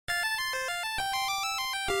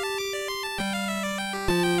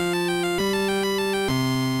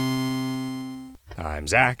I'm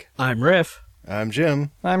Zach. I'm Riff. I'm Jim.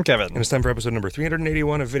 I'm Kevin. And it's time for episode number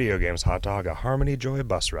 381 of Video Games Hot Dog, a Harmony Joy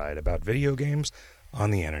bus ride about video games on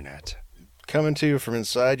the internet. Coming to you from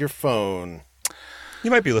inside your phone. You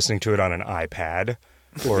might be listening to it on an iPad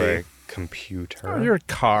or a computer. Or your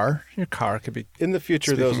car. Your car could be... In the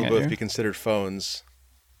future, those will Speaking at both you. be considered phones.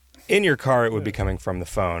 In your car, it would be coming from the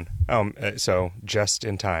phone. So just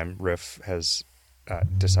in time, Riff has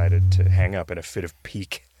decided to hang up in a fit of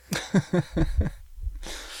pique.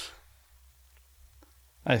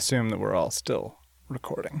 I assume that we're all still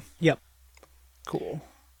recording. Yep. Cool.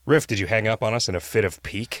 Riff, did you hang up on us in a fit of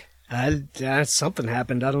pique? Something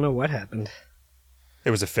happened. I don't know what happened.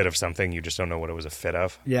 It was a fit of something. You just don't know what it was a fit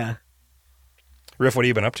of. Yeah. Riff, what have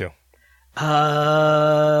you been up to?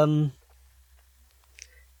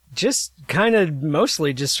 Just kind of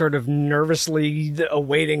mostly just sort of nervously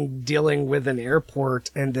awaiting dealing with an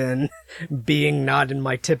airport and then being not in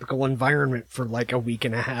my typical environment for like a week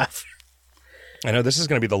and a half. I know this is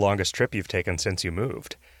going to be the longest trip you've taken since you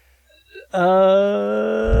moved.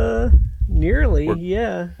 Nearly,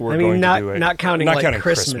 We're I going mean, to not counting not like counting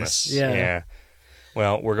Christmas. Yeah.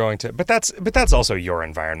 Well, we're going to, but that's also your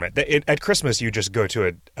environment. At Christmas, you just go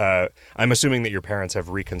to I'm assuming that your parents have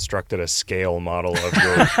reconstructed a scale model of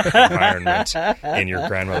your environment in your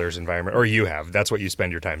grandmother's environment, or you have. That's what you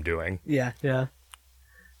spend your time doing. Yeah.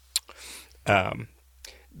 So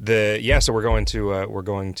we're going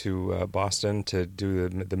to Boston to do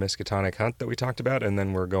the Miskatonic hunt that we talked about, and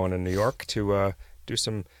then we're going to New York to do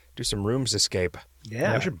some rooms escape.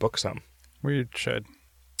 Yeah. We should book some. We should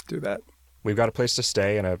do that. We've got a place to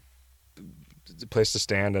stay and a place to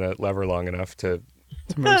stand and a lever long enough to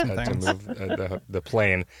move some to things. move the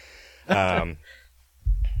plane. What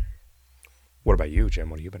about you, Jim?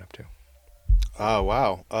 What have you been up to? Oh,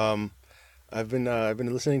 wow. I've been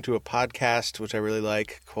listening to a podcast which I really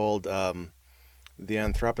like called The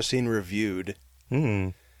Anthropocene Reviewed,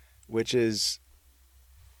 which is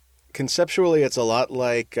conceptually it's a lot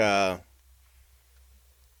like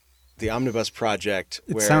the Omnibus Project.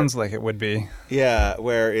 It sounds like it would be. Yeah,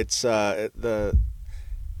 where it's the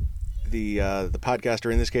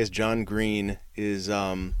podcaster, in this case John Green, is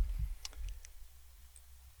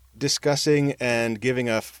discussing and giving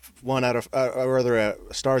stars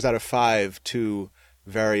out of 5 to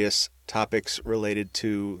various topics related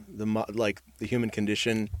to the human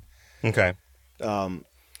condition. Okay. The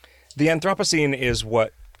Anthropocene is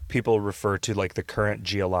what people refer to like the current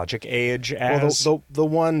geologic age as. Well, the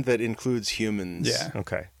one that includes humans. Yeah.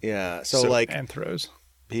 Okay. Yeah. So like Anthros.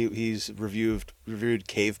 he's reviewed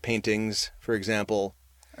cave paintings, for example.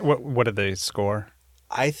 What did they score?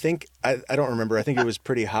 I think I don't remember. I think it was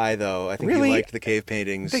pretty high though. I think Really? he liked the cave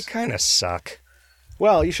paintings. They kind of suck.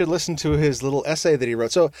 Well, you should listen to his little essay that he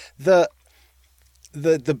wrote. So the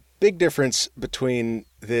big difference between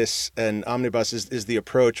this and Omnibus is the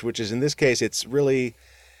approach, which is in this case it's really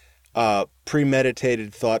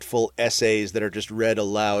premeditated, thoughtful essays that are just read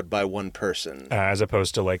aloud by one person. As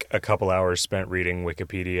opposed to like a couple hours spent reading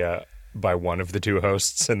Wikipedia by one of the two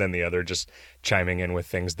hosts and then the other just chiming in with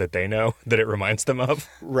things that they know that it reminds them of.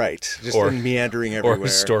 Right. Just Or- meandering everywhere. Or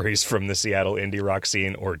stories from the Seattle indie rock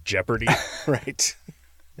scene or Jeopardy. Right.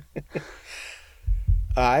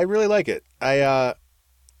 I really like it.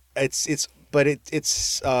 It's Is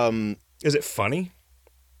it funny?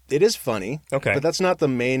 It is funny. Okay. But that's not the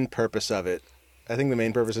main purpose of it. I think the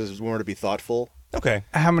main purpose is more to be thoughtful. Okay.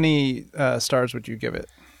 How many stars would you give it?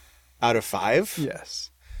 Out of 5? Yes.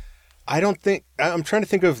 I'm trying to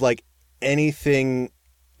think of like anything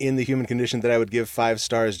in the human condition that I would give 5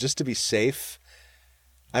 stars just to be safe.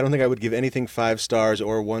 I don't think I would give anything 5 stars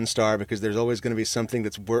or 1 star because there's always going to be something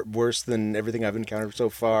that's worse than everything I've encountered so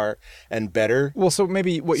far and better. Well, so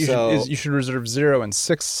maybe what you should is you should reserve 0 and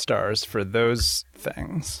 6 stars for those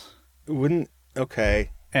things. Okay.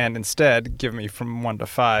 And instead, give me from 1 to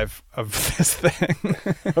 5 of this thing.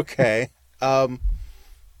 Okay. 4.5.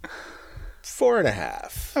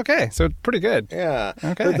 Okay, so pretty good. Yeah.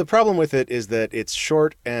 Okay. The problem with it is that it's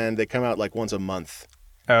short and they come out like once a month.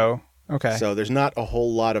 Oh, okay. So there's not a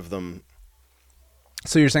whole lot of them.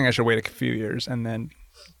 So you're saying I should wait a few years and then...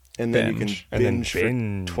 And then you can Binge. And then binge for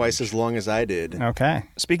binge. twice as long as I did. Okay.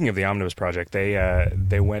 Speaking of the Omnibus Project,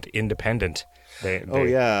 they went independent.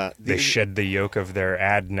 They shed the yoke of their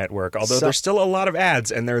ad network, although there's still a lot of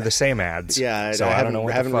ads, and they're the same ads. Yeah, so I don't know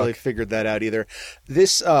what haven't the fuck. really figured that out either.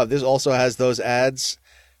 This also has those ads.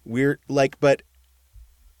 But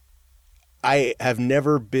I have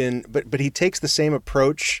never been. But he takes the same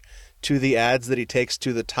approach to the ads that he takes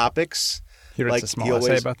to the topics. He writes a small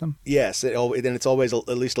essay about them? Yes, then it's always at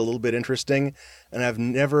least a little bit interesting. And I've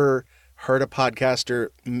never heard a podcaster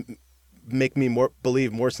make me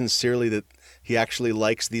believe more sincerely that he actually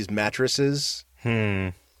likes these mattresses.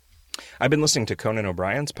 I've been listening to Conan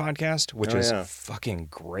O'Brien's podcast, which is fucking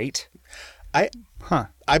great. I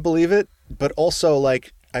believe it, but also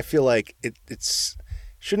like I feel like it's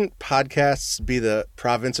shouldn't podcasts be the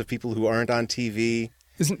province of people who aren't on TV?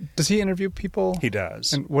 Does he interview people? He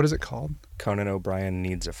does. And what is it called? Conan O'Brien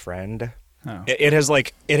Needs a Friend. Oh. It has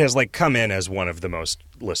come in as one of the most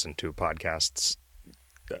listened to podcasts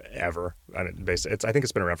ever. I think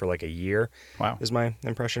it's been around for like a year. Wow, is my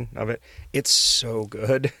impression of it. It's so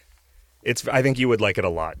good. I think you would like it a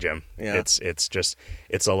lot, Jim. Yeah.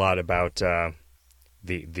 It's a lot about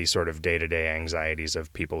the sort of day-to-day anxieties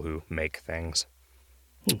of people who make things.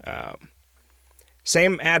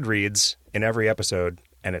 Same ad reads in every episode,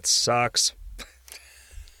 and it sucks.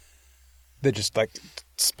 They just like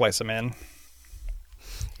splice them in.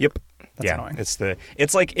 Yep. That's annoying.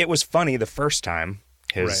 It's like it was funny the first time,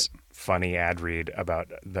 his Right. funny ad read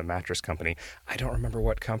about the mattress company. I don't remember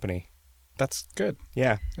what company. That's good.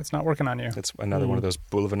 Yeah. It's not working on you. It's another one of those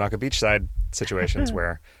Bulavanaka Beachside situations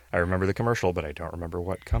where I remember the commercial, but I don't remember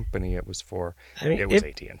what company it was for. I mean, it was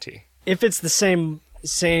AT&T. If it's the same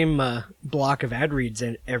block of ad reads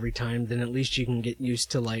every time, then at least you can get used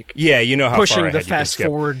to like Yeah, you know how pushing far the ahead you can fast skip.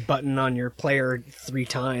 forward button on your player 3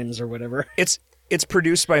 times or whatever. It's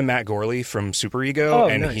produced by Matt Gorley from Super Ego, Oh,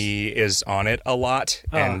 and nice. he is on it a lot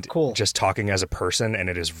and cool. just talking as a person, and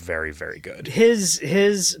it is very, very good. His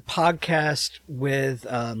podcast with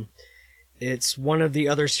it's one of the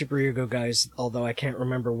other Super Ego guys, although I can't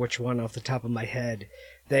remember which one off the top of my head.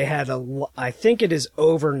 They had I think it is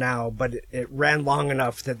over now, but it ran long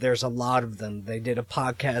enough that there's a lot of them. They did a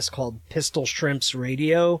podcast called Pistol Shrimps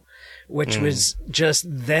Radio, which was just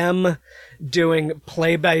them doing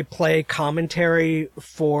play-by-play commentary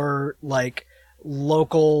for like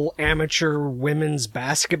local amateur women's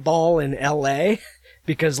basketball in LA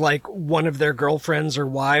because like one of their girlfriends or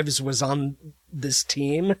wives was on this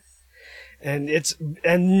team. And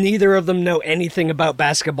neither of them know anything about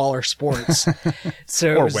basketball or sports.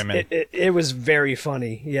 So Or women. It was very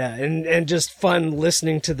funny. Yeah. And just fun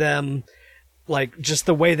listening to them, like just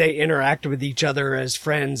the way they interact with each other as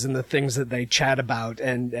friends and the things that they chat about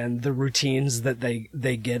and the routines that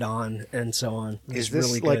they get on and so on. Is this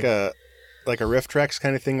really like good. a Riff Tracks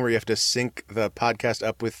kind of thing where you have to sync the podcast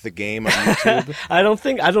up with the game on YouTube? I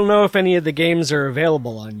don't know if any of the games are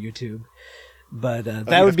available on YouTube. But that you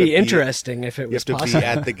would have to be interesting if it You was have to possible. be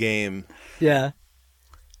at the game. Yeah.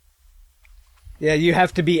 Yeah, you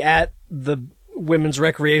have to be at the women's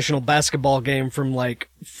recreational basketball game from like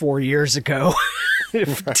 4 years ago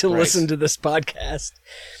to listen to this podcast.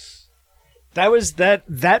 That was that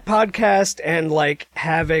podcast, and like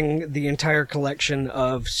having the entire collection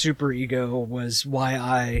of Super Ego was why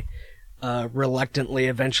I reluctantly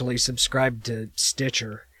eventually subscribed to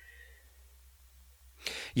Stitcher.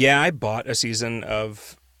 Yeah, I bought a season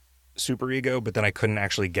of Super Ego, but then I couldn't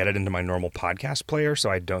actually get it into my normal podcast player, so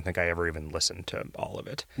I don't think I ever even listened to all of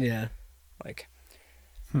it. Yeah. Like,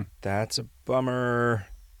 that's a bummer.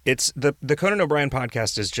 It's the Conan O'Brien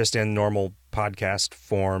podcast is just in normal podcast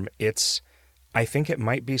form. I think it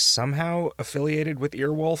might be somehow affiliated with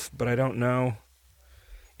Earwolf, but I don't know.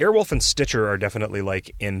 Earwolf and Stitcher are definitely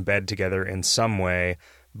like in bed together in some way,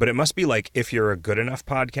 but it must be like if you're a good enough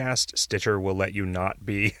podcast, Stitcher will let you not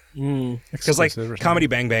be. Because like Comedy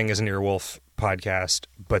Bang Bang is an Earwolf podcast,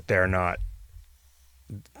 but they're not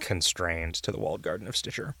constrained to the walled garden of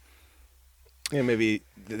Stitcher. Yeah, maybe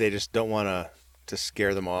they just don't want to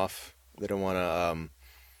scare them off. They don't want to.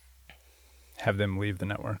 Have them leave the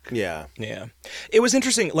network. Yeah. Yeah. It was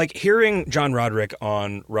interesting, like hearing John Roderick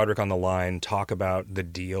on the Line talk about the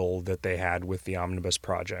deal that they had with the Omnibus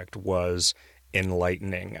Project was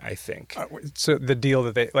enlightening, I think. So the deal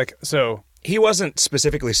that they He wasn't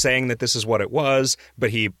specifically saying that this is what it was,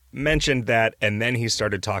 but he mentioned that, and then he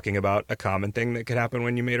started talking about a common thing that could happen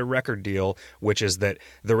when you made a record deal, which is that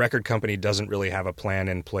the record company doesn't really have a plan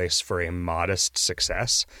in place for a modest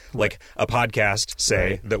success. Like a podcast,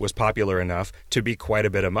 say, that was popular enough to be quite a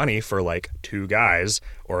bit of money for like 2 guys,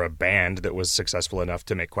 or a band that was successful enough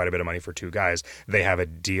to make quite a bit of money for 2 guys. They have a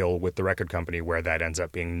deal with the record company where that ends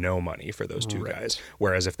up being no money for those 2 guys.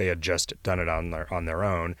 Whereas if they had just done it on their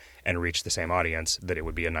own and reached the same audience, that it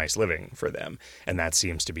would be a nice living for them. And that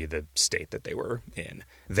seems to be the state that they were in.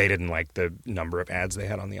 They didn't like the number of ads they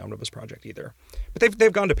had on the Omnibus Project either. But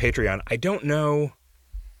they've gone to Patreon. I don't know.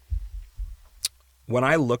 When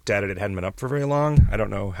I looked at it, it hadn't been up for very long. I don't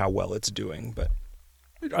know how well it's doing, but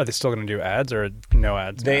are they still going to do ads or no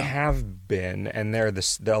ads? they now? have been, and they're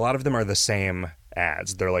a lot of them are the same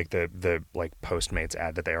ads. They're like the like Postmates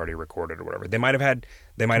ad that they already recorded or whatever. They might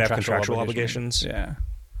have contractual obligations. Yeah.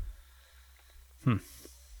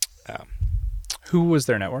 Who was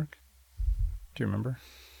their network? Do you remember?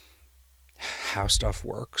 How Stuff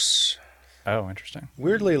Works. Oh, interesting.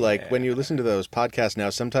 Weirdly, like when you listen to those podcasts now,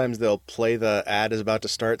 sometimes they'll play the ad is about to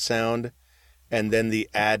start sound, and then the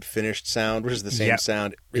ad finished sound, which is the same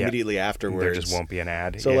sound immediately afterwards. There just won't be an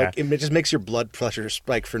ad. So like it just makes your blood pressure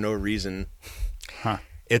spike for no reason. Huh.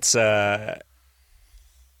 It's yeah.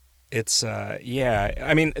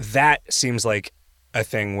 I mean, that seems like a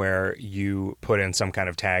thing where you put in some kind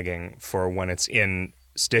of tagging for when it's in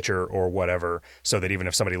Stitcher or whatever, so that even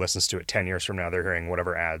if somebody listens to it 10 years from now, they're hearing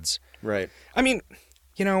whatever ads. Right. I mean,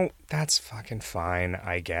 you know, that's fucking fine,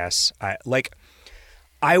 I guess.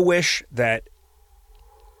 I wish that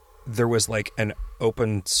there was like an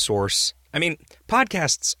open source. I mean,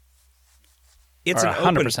 podcasts. It's are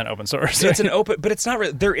an 100% open source. It's an open, but it's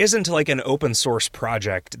not. There isn't like an open source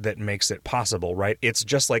project that makes it possible, right? It's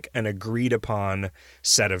just like an agreed upon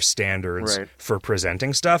set of standards for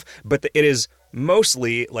presenting stuff. But it is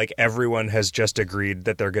mostly like everyone has just agreed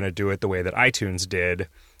that they're going to do it the way that iTunes did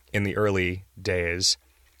in the early days,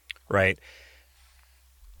 right?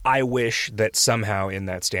 I wish that somehow in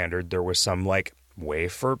that standard there was some like way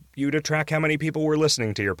for you to track how many people were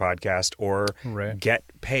listening to your podcast or get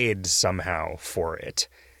paid somehow for it.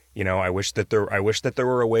 You know, I wish that there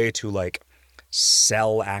were a way to like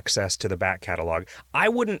sell access to the back catalog. I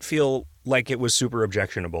wouldn't feel like it was super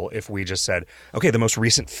objectionable if we just said, okay, the most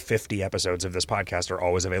recent 50 episodes of this podcast are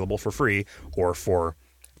always available for free, or for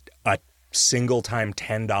a single time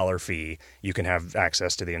 $10 fee, you can have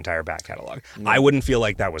access to the entire back catalog. I wouldn't feel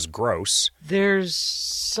like that was gross. There's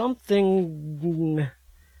something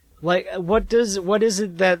like what is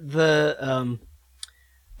it that the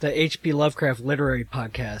H.P. Lovecraft Literary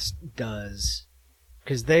Podcast does?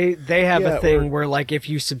 Because they have a thing where like if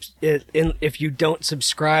you don't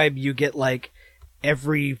subscribe, you get like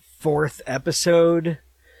every 4th episode.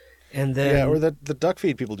 And then, or the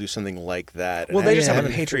Duckfeed people do something like that. Well, they just have a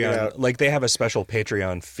Patreon. Like, they have a special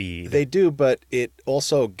Patreon feed. They do, but it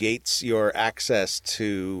also gates your access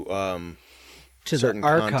to certain the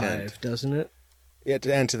archive, content. Doesn't it? Yeah,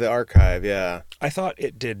 and to the archive, yeah. I thought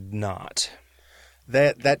it did not.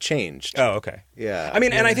 That changed. Oh, okay. Yeah. I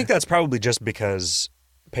mean, and I think that's probably just because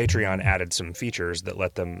Patreon added some features that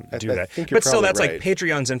let them do that. But still, that's like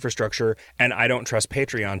Patreon's infrastructure, and I don't trust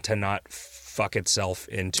Patreon to not fuck itself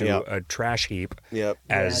into a trash heap. Now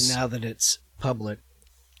that it's public.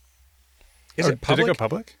 Is it public? Did it go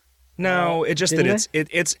public? No, it just that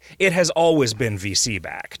it has always been VC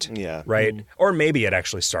backed. Yeah. Right? Or maybe it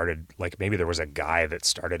actually started, like maybe there was a guy that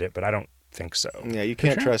started it, but I don't think so. Yeah, you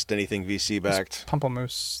can't trust anything VC backed.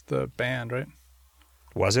 Pamplemousse, the band, right?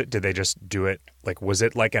 Was it? Did they just do it? Like, was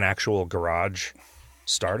it like an actual garage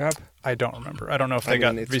startup? I don't remember. I don't know if they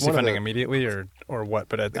got VC funding immediately or what,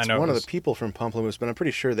 but I know one of the people from Pamplemousse, but I'm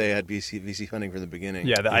pretty sure they had VC funding from the beginning.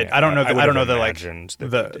 Yeah, I don't know. I don't know the like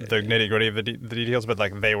the nitty gritty of the details, but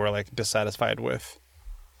like they were like dissatisfied with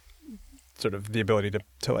sort of the ability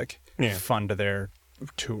to like fund their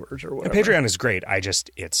tours or whatever. And Patreon is great.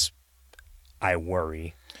 I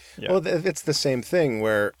worry. Yeah. Well, it's the same thing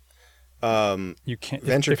where you can't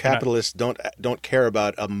venture capitalists don't care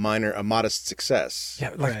about a modest success.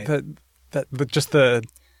 Yeah, like just the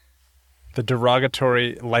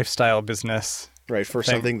derogatory lifestyle business, right? For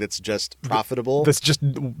something that's just profitable, that's just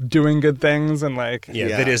doing good things, and like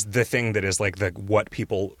that is the thing that is like what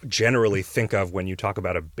people generally think of when you talk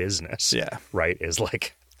about a business. Yeah, right. Is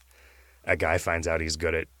like a guy finds out he's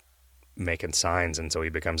good at making signs, and so he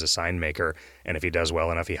becomes a sign maker, and if he does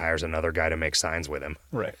well enough, he hires another guy to make signs with him.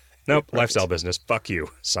 Right. Nope, lifestyle business. Fuck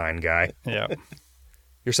you, sign guy. Yeah.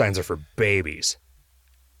 Your signs are for babies.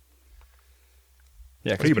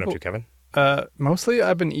 Yeah. What have you been up to, Kevin? Mostly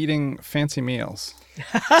I've been eating fancy meals.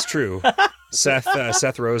 It's true.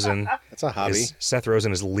 Seth Rosen. That's a hobby. Seth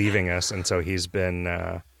Rosen is leaving us, and so he's been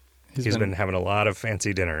having a lot of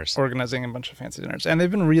fancy dinners. Organizing a bunch of fancy dinners. And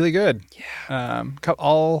they've been really good. Yeah.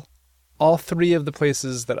 All 3 of the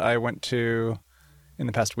places that I went to in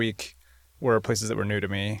the past week were places that were new to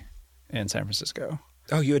me in San Francisco.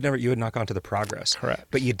 Oh, you had not gone to the Progress. Correct.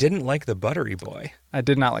 But you didn't like the Buttery Boy. I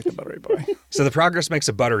did not like the Buttery Boy. So the Progress makes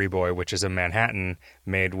a Buttery Boy, which is a Manhattan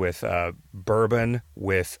made with bourbon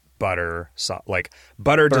with butter, like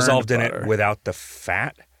butter dissolved in it without the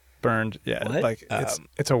fat. Burned, yeah. What? Like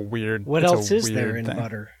it's a weird. What else is there in thing.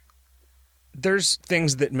 butter? There's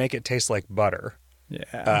things that make it taste like butter.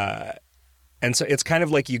 Yeah. And so it's kind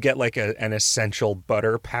of like you get like an essential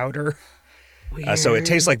butter powder. Weird. So it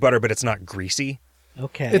tastes like butter, but it's not greasy.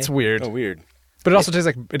 Okay. It's weird. Oh, weird. But it also tastes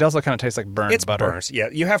like kind of tastes like burnt It's butter. burnt. Yeah,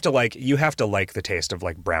 you have to like the taste of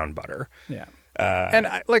like brown butter. Yeah. And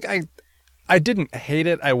I didn't hate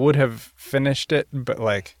it. I would have finished it, but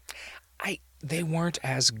like they weren't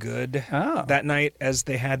as good that night as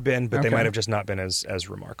they had been, but they might have just not been as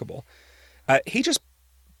remarkable.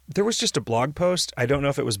 There was just a blog post. I don't know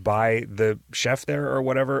if it was by the chef there or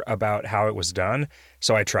whatever about how it was done.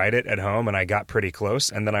 So I tried it at home and I got pretty close.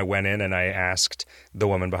 And then I went in and I asked the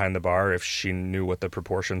woman behind the bar if she knew what the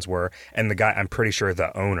proportions were. And the guy, I'm pretty sure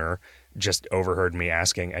the owner, just overheard me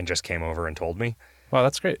asking and just came over and told me. Wow,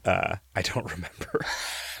 that's great. I don't remember.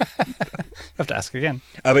 I have to ask again.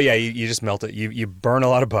 But yeah, you just melt it. You burn a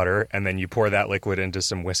lot of butter and then you pour that liquid into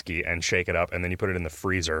some whiskey and shake it up. And then you put it in the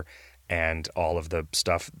freezer. And all of the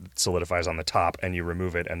stuff solidifies on the top, and you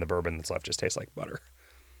remove it, and the bourbon that's left just tastes like butter.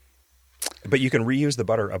 But you can reuse the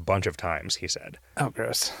butter a bunch of times, he said. Oh,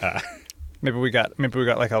 gross. Maybe we got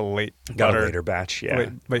like a late got a later batch, yeah.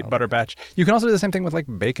 Late butter batch. You can also do the same thing with like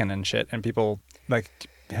bacon and shit, and people like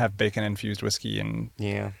have bacon infused whiskey and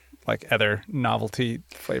like other novelty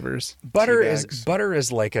flavors. Butter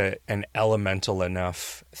is like an elemental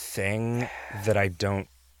enough thing that I don't.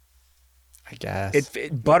 I guess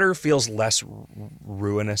butter feels less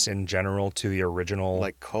ruinous in general to the original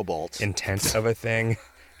like cobalt intent of a thing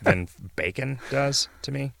than bacon does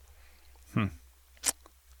to me.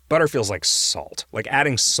 Butter feels like salt. Like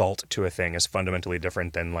adding salt to a thing is fundamentally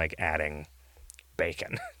different than like adding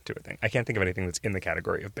bacon to a thing. I can't think of anything that's in the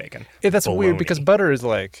category of bacon. That's weird because butter is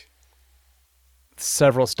like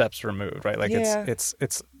several steps removed, right? Like it's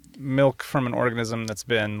milk from an organism that's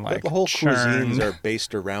been like the whole churned. cuisines are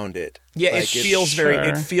based around it. Yeah, like,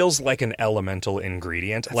 it feels like an elemental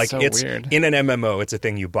ingredient. That's like so it's weird. In an MMO, it's a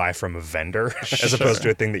thing you buy from a vendor as opposed to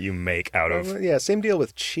a thing that you make out of. Yeah, same deal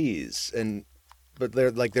with cheese, but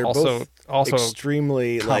they're also both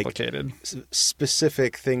extremely complicated, like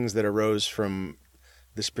specific things that arose from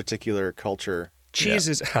this particular culture. Cheese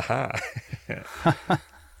is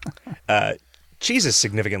cheese is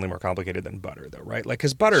significantly more complicated than butter, though, right? Like,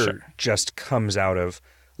 because butter just comes out of,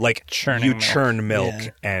 like, you churn milk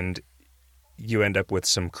and you end up with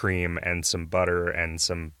some cream and some butter and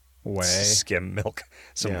some skim milk.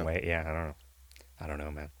 Whey. Yeah, I don't know,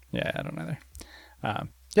 man. Yeah, I don't either.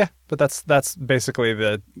 But that's basically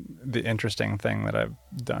the interesting thing that I've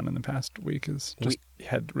done in the past week is just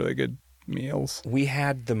had really good meals. We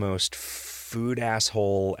had the most food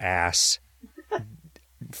asshole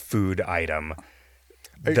food item.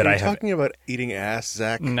 Are you talking about eating ass,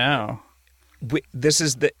 Zach? No.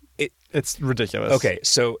 It's ridiculous. Okay,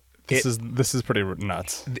 so this is pretty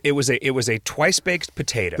nuts. It was a twice baked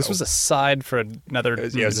potato. This was a side for another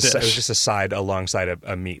dish. It was just a side alongside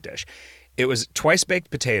a meat dish. It was twice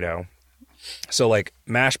baked potato. So like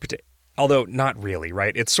mashed potato, although not really,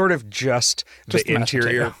 right? It's sort of just the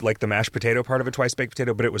interior, like the mashed potato part of a twice baked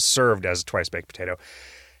potato, but it was served as a twice baked potato.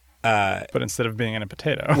 But instead of being in a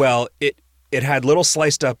potato, well, it had little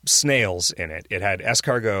sliced up snails in it. It had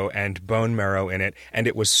escargot and bone marrow in it, and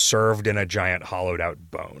it was served in a giant hollowed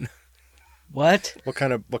out bone. What? What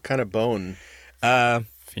kind of bone?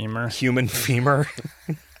 Femur. Human femur.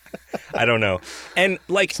 I don't know. And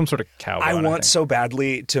like some sort of cow bone, I want so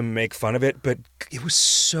badly to make fun of it, but it was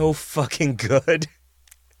so fucking good.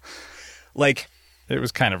 Like it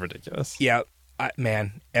was kind of ridiculous. Yeah,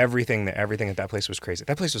 man, everything at that place was crazy.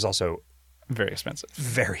 That place was also very expensive.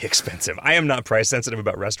 Very expensive. I am not price sensitive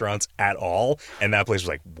about restaurants at all, and that place was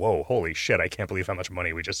like, whoa, holy shit! I can't believe how much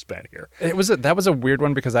money we just spent here. That was a weird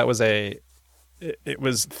one because it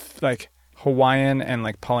was like Hawaiian and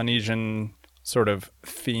like Polynesian sort of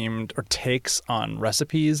themed or takes on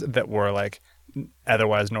recipes that were like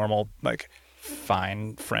otherwise normal, like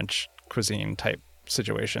fine French cuisine type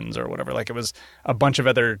situations or whatever. Like it was a bunch of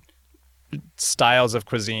other styles of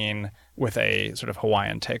cuisine with a sort of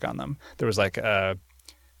Hawaiian take on them. There was like a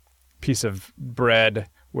piece of bread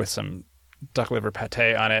with some duck liver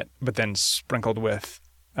pate on it, but then sprinkled with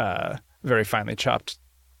very finely chopped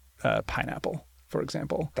pineapple, for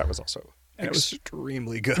example. That was also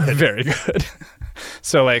extremely good. Very good.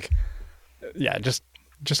 So like, yeah, just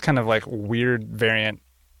kind of like weird variant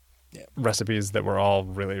recipes that were all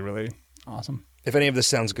really, really awesome. If any of this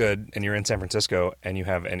sounds good and you're in San Francisco and you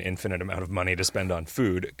have an infinite amount of money to spend on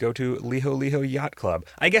food, go to Liho Liho Yacht Club.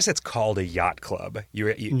 I guess it's called a yacht club.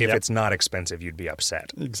 If it's not expensive, you'd be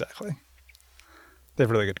upset. Exactly. They have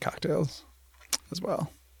really good cocktails as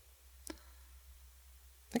well. I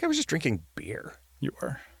think I was just drinking beer. You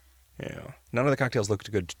were. Yeah. None of the cocktails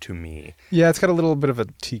looked good to me. Yeah, it's got a little bit of a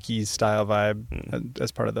tiki style vibe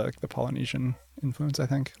as part of the Polynesian influence, I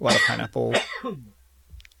think. A lot of pineapple.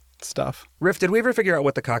 stuff. Riff, did we ever figure out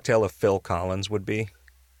what the cocktail of Phil Collins would be?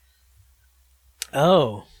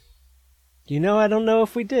 Oh. I don't know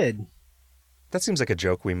if we did. That seems like a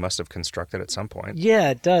joke we must have constructed at some point. Yeah,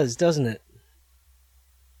 it does, doesn't it?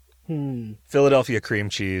 Philadelphia cream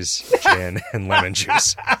cheese, gin, and lemon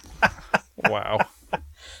juice. Wow.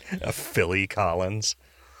 A Philly Collins.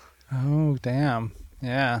 Oh, damn.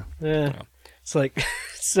 Yeah. Yeah. It's like,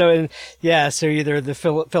 so either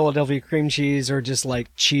the Philadelphia cream cheese or just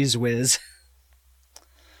like Cheese Whiz.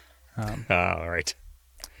 All right.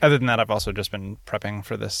 Other than that, I've also just been prepping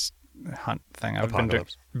for this hunt thing. I've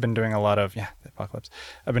been doing a lot of, the apocalypse.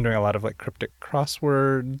 I've been doing a lot of like cryptic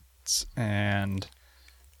crosswords and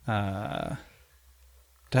I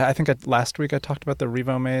think last week I talked about the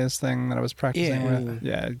Revo Maze thing that I was practicing with.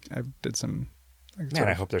 Yeah, I did some. Man,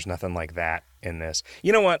 I hope there's nothing like that in this.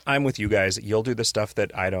 You know what? I'm with you guys. You'll do the stuff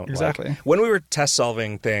that I don't exactly. like. When we were test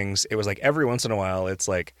solving things, it was like every once in a while, it's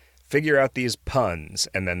like, figure out these puns.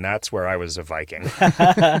 And then that's where I was a Viking.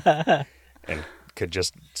 And could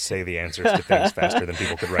just say the answers to things faster than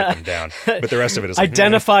people could write them down. But the rest of it is like,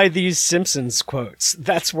 identify these Simpsons quotes.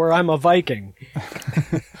 That's where I'm a Viking.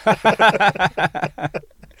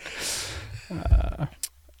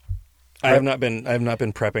 I have not been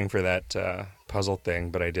prepping for that puzzle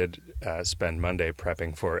thing, but I did spend Monday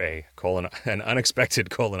prepping for an unexpected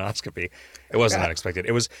colonoscopy. It wasn't unexpected.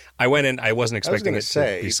 It was. I went in. I wasn't expecting it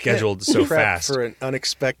to be scheduled so fast for an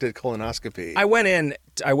unexpected colonoscopy. I went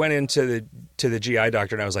into the GI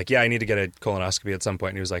doctor and I was like, yeah, I need to get a colonoscopy at some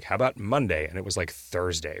point. And he was like, how about Monday? And it was like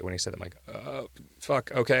Thursday when he said, I'm like,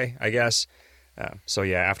 fuck, okay, I guess. So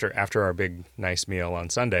yeah, after our big nice meal on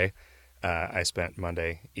Sunday, I spent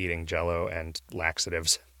Monday eating Jell-O and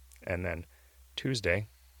laxatives, and then Tuesday.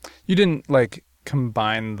 You didn't like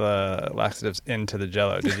combine the laxatives into the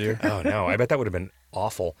Jell-O, did you? Oh no, I bet that would have been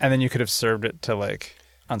awful. And then you could have served it to like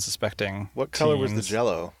unsuspecting. What color was the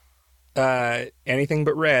Jell-O? Anything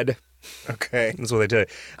but red. Okay, that's what they did.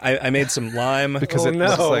 I made some lime because it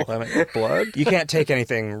looks like lemon blood. You can't take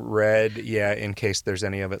anything red, in case there's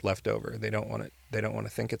any of it left over. They don't want it. They don't want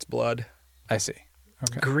to think it's blood. I see.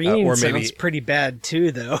 Okay. Green or maybe sounds pretty bad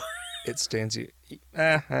too, though. It stains you.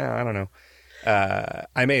 I don't know.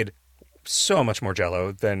 I made so much more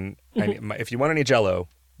Jell-O than if you want any Jell-O,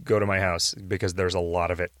 go to my house because there's a lot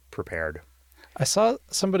of it prepared. I saw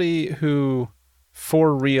somebody who,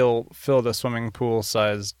 for real, filled a swimming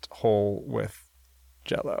pool-sized hole with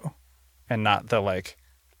Jell-O, and not the like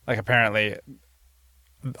apparently.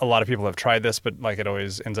 A lot of people have tried this, but like it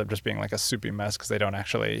always ends up just being like a soupy mess because they don't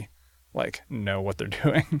actually like know what they're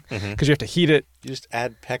doing because you have to heat it. You just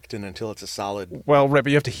add pectin until it's a solid. Well, right,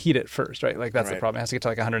 but you have to heat it first, right? Like that's the problem. It has to get to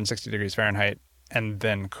like 160 degrees Fahrenheit and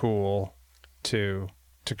then cool to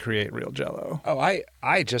create real Jell-O. Oh,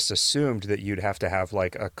 I just assumed that you'd have to have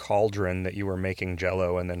like a cauldron that you were making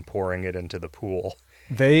Jell-O and then pouring it into the pool.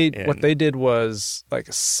 What they did was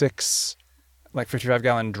like 6 like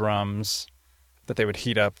 55-gallon drums that they would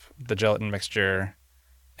heat up the gelatin mixture,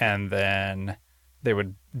 and then they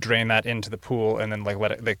would drain that into the pool and then like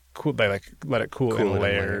let it cool in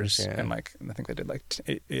layers, and like I think they did like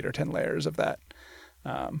 8 or 10 layers of that.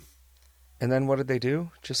 And then what did they do?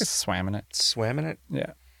 Just swam in it. Swam in it?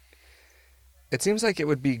 Yeah. It seems like it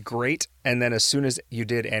would be great, and then as soon as you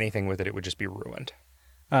did anything with it, it would just be ruined.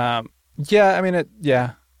 Yeah, I mean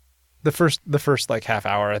the first like half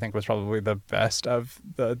hour I think was probably the best of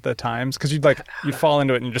the times because you'd fall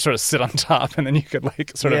into it and you just sort of sit on top and then you could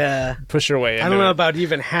like sort of push your way into it. I don't know about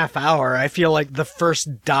even half hour. I feel like the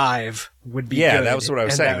first dive would be good. That was what I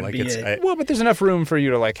was saying. Like well, but there's enough room for you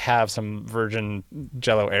to like have some virgin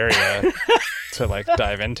Jell-O area to like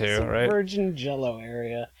dive into, some right? Virgin Jell-O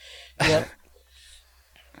area. Yep.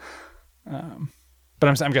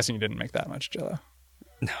 But I'm guessing you didn't make that much Jell-O.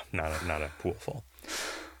 No, not a pool full.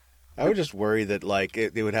 I would just worry that like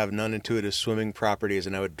they would have non-intuitive swimming properties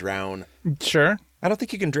and I would drown. Sure. I don't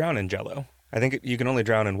think you can drown in Jell-O. I think you can only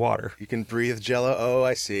drown in water. You can breathe Jell-O. Oh,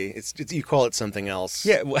 I see. It's you call it something else.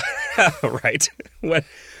 Yeah, right.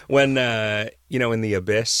 When in the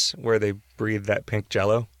abyss where they breathe that pink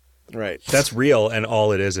Jell-O. Right. That's real, and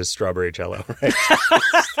all it is strawberry Jell-O. Right?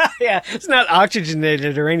 Yeah, it's not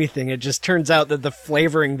oxygenated or anything. It just turns out that the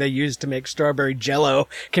flavoring they use to make strawberry Jell-O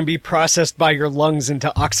can be processed by your lungs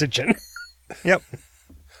into oxygen. Yep.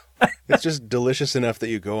 It's just delicious enough that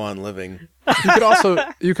you go on living.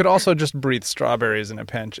 You could also just breathe strawberries in a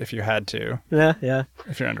pinch if you had to. Yeah.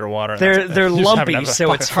 If you're underwater. They're lumpy,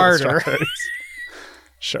 so it's harder.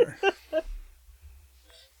 Sure.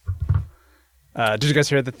 Did you guys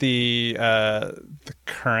hear that the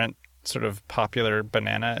current sort of popular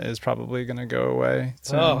banana is probably going to go away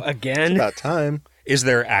soon? Oh, again? It's about time. Is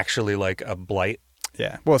there actually like a blight?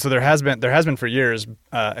 Yeah. Well, so there has been for years,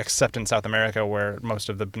 except in South America, where most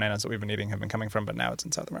of the bananas that we've been eating have been coming from. But now it's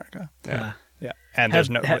in South America. Yeah. Yeah. And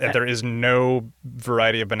there is no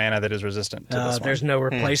variety of banana that is resistant to this one. There's no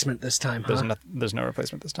replacement this time. Huh? There's no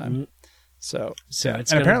replacement this time. So So yeah.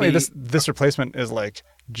 it's And gonna apparently be- this replacement is like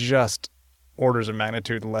just orders of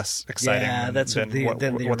magnitude less exciting Yeah, that's than the what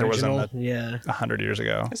there was in original. the Yeah. 100 years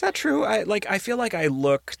ago. Is that true? I feel like I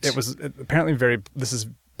looked. It was apparently this is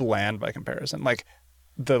bland by comparison. Like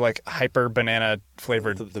the hyper banana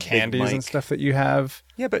flavored The Big candies and Mike. stuff that you have.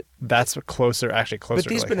 Yeah, but That's closer. But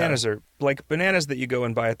these to bananas are like bananas that you go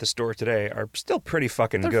and buy at the store today are still pretty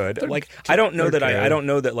fucking good. they're- Like I don't know that they're I good. don't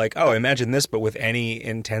know that like oh imagine this but with any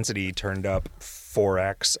intensity turned up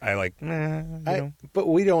 4x. I like But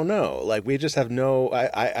we don't know. Like we just have no.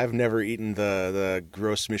 I've never eaten the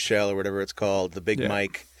Gros Michel or whatever it's called, the Big Yeah.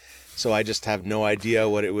 Mike. So I just have no idea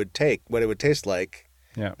what it would taste like.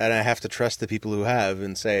 Yeah. And I have to trust the people who have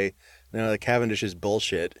and say, no, the Cavendish is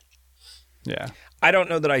bullshit. Yeah. I don't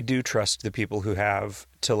know that I do trust the people who have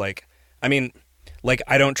to like. I mean, like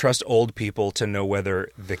I don't trust old people to know whether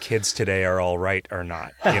the kids today are all right or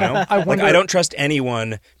not. You know, I don't trust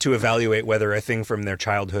anyone to evaluate whether a thing from their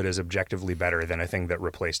childhood is objectively better than a thing that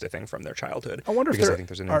replaced a thing from their childhood. I wonder if because there I think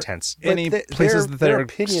there's an are intense. any But places that their are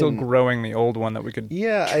opinion- still growing the old one that we could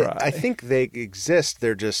Yeah, try. I think they exist.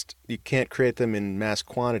 They're just you can't create them in mass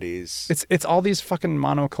quantities. It's all these fucking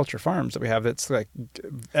monoculture farms that we have. It's like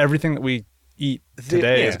everything that we eat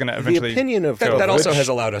today is going to eventually the opinion of That also which- has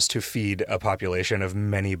allowed us to feed a population of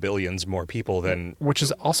many billions more people than which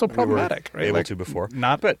is also problematic, right? able Like, to before.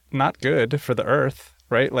 Not good for the earth,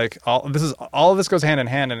 right? Like all of this goes hand in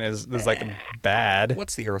hand and is like bad.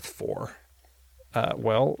 What's the Earth for?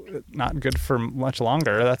 Well, not good for much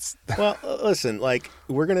longer. That's Well, listen, like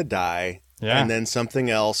we're gonna die, Yeah. and then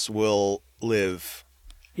something else will live.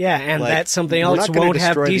 Yeah, and Like, that something we're else not gonna won't have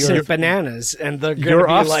destroy the decent Earth. bananas, and they're going your to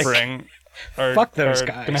be like, offspring. Are, Fuck those are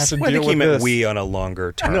guys. Gonna have to Well, I deal think he with meant this. we on a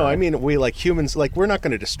longer term. No, I mean we like humans. Like we're not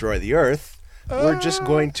going to destroy the Earth. We're just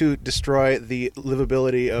going to destroy the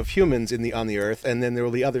livability of humans on the Earth, and then there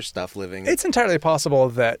will be other stuff living. It's entirely possible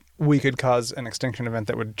that we could cause an extinction event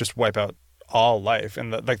that would just wipe out all life,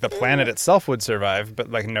 and the planet itself would survive, but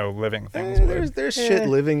like no living things would. There's shit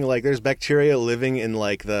living, like there's bacteria living in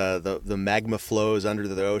like the magma flows under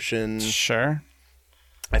the ocean. Sure.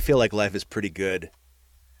 I feel like life is pretty good.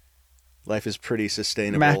 Life is pretty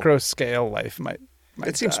sustainable. Macro scale life might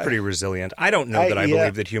It seems die. pretty resilient. I don't know that I yeah.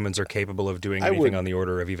 believe that humans are capable of doing I anything would- on the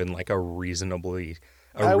order of even like a reasonably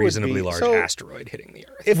I would be- large so- asteroid hitting the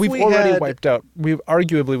Earth. If We've we already had- wiped out. We've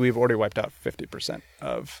already wiped out 50%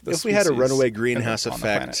 of the If we had a species runaway greenhouse on the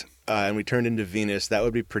effect planet. and we turned into Venus, that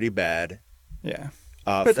would be pretty bad. Yeah.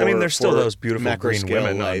 But I mean, there's still for those beautiful macro green scale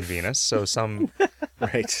women on life. Venus, so some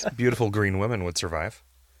Right. beautiful green women would survive.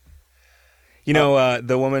 You know,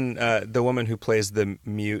 the woman who plays the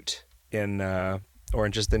mute in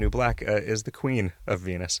Orange is the New Black is the Queen of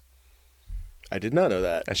Venus, I did not know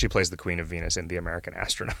that. and she plays the Queen of Venus in The American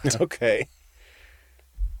Astronaut. Okay.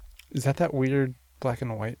 Is that weird black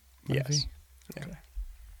and white movie? Yes. Yeah.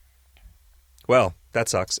 Well, that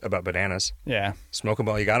sucks about bananas. Yeah. Smoke them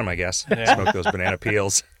while you got them, I guess. Yeah. Smoke those banana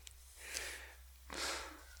peels.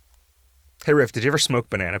 Hey, Riff, did you ever smoke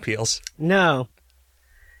banana peels? no.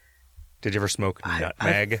 Did you ever smoke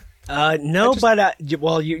nutmeg? No,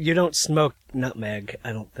 but you don't smoke nutmeg.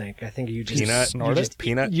 I don't think. I think you just Peanut? snort it?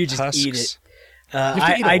 Peanut You just eat husks? it. You have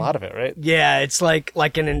to eat a lot of it, right? Yeah, it's like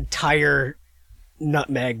an entire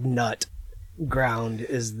nutmeg nut ground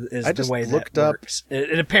is I the just way looked that up- works.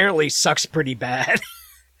 It apparently sucks pretty bad.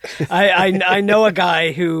 I know a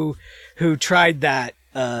guy who tried that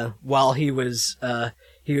while he was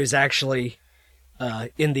actually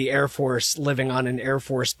in the Air Force, living on an Air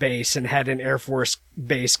Force base, and had an Air Force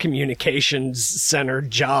base communications center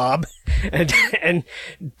job, and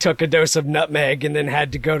took a dose of nutmeg, and then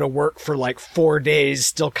had to go to work for like 4 days,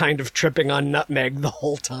 still kind of tripping on nutmeg the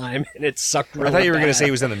whole time, and it sucked really I thought you were going to bad. say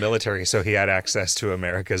he was in the military, so he had access to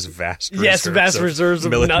America's vast Yes, vast reserves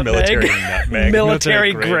of nutmeg. military nutmeg.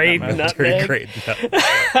 Military grade military nutmeg. grade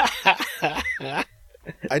nutmeg.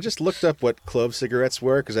 I just looked up what clove cigarettes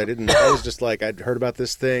were because I was just like, I'd heard about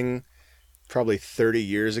this thing probably 30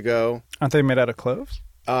 years ago. Aren't they made out of cloves?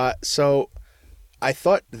 So I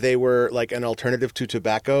thought they were like an alternative to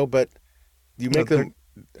tobacco, but you make them,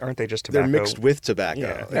 Aren't they just tobacco? they're mixed with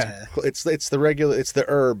tobacco. Yeah. It's the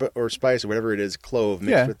herb or spice or whatever it is, clove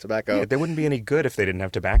mixed Yeah. with tobacco. Yeah, they wouldn't be any good if they didn't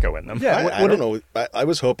have tobacco in them. Yeah. I don't know. I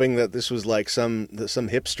was hoping that this was like some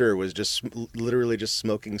hipster was just literally just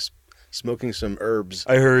smoking smoking some herbs.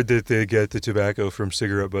 I heard that they get the tobacco from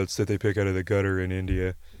cigarette butts that they pick out of the gutter in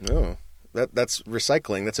India. Oh, that's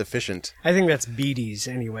recycling. That's efficient. I think that's beaties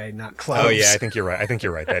anyway, not cloves. Oh yeah, I think you're right.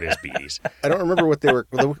 That is beaties. I don't remember what they were.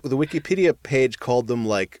 The Wikipedia page called them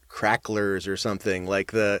like cracklers or something,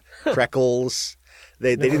 like the crackles.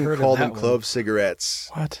 They Never didn't heard of call that them one. clove cigarettes.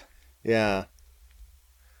 What? Yeah.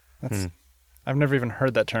 That's. I've never even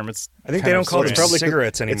heard that term. It's. I think kind they of don't call them strange.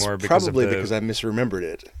 cigarettes anymore It's because probably of the, because I misremembered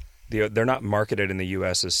it. they're not marketed in the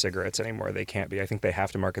U.S. as cigarettes anymore. They can't be. I think they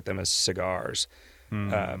have to market them as cigars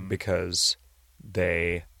because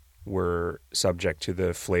they were subject to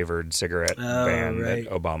the flavored cigarette ban right.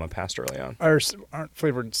 that Obama passed early on. Aren't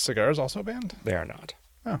flavored cigars also banned? They are not.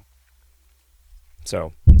 Oh.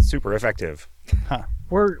 So super effective. Huh.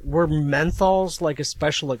 Were menthols like a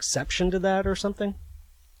special exception to that or something?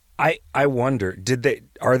 I wonder,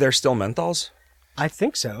 are there still menthols? I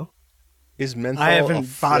think so. Is menthol I haven't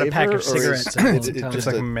bought a pack flavor, of or is cigarettes in a long it time. Just just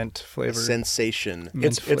like a mint flavor. sensation?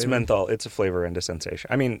 It's menthol. It's a flavor and a sensation.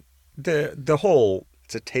 I mean, the whole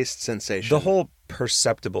It's a taste sensation. the whole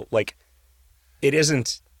perceptible, like, it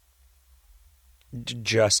isn't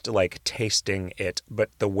just like tasting it, but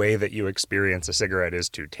the way that you experience a cigarette is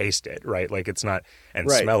to taste it, right? Like it's not, and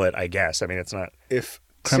Right. smell it, I guess. I mean, it's not. If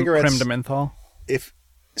Creme cigarettes, de menthol. if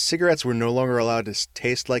cigarettes were no longer allowed to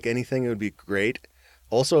taste like anything, it would be great.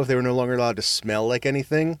 Also, if they were no longer allowed to smell like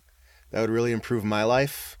anything, that would really improve my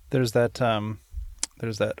life. There's that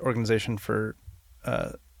organization for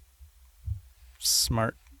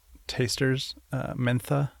smart tasters,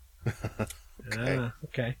 Mentha. Okay.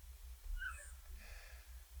 Okay.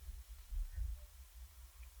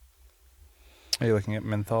 Are you looking at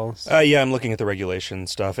menthols? Yeah, I'm looking at the regulation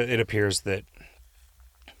stuff. It appears that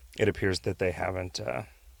they haven't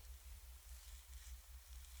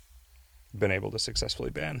been able to successfully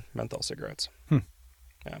ban menthol cigarettes.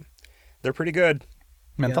 Yeah. They're pretty good.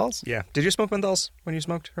 Menthols? Yeah. Did you smoke menthols when you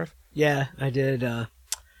smoked, Riff? Yeah, I did.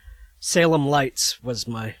 Salem Lights was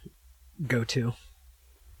my go-to.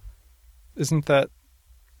 Isn't that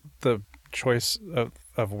the choice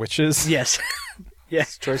of witches? Yes.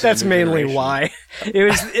 Yes, choice of that's new mainly generation. why.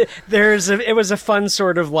 It was a fun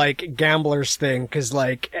sort of like gambler's thing because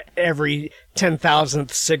like every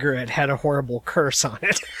 10,000th cigarette had a horrible curse on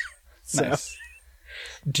it. So Nice.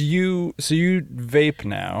 So you vape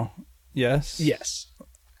now? Yes. yes,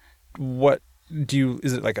 What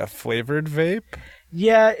is it like a flavored vape?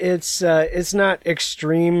 yeah, it's not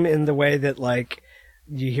extreme in the way that like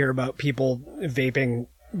you hear about people vaping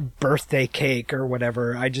birthday cake or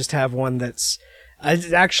whatever. I just have one that's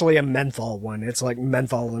it's actually a menthol one. It's like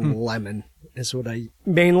menthol and lemon is what I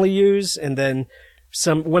mainly use, and then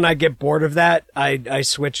when I get bored of that, I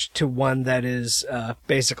switch to one that is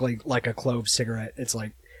basically like a clove cigarette. It's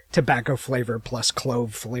like tobacco flavor plus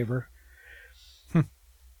clove flavor.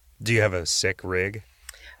 Do you have a sick rig?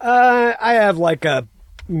 I have like a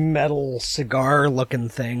metal cigar looking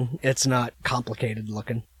thing. It's not complicated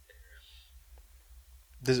looking.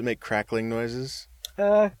 Does it make crackling noises?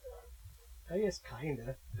 I guess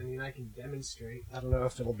kinda. I mean, I can demonstrate. I don't know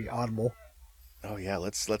if it'll be audible. Oh yeah,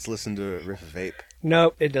 let's listen to Riff Vape.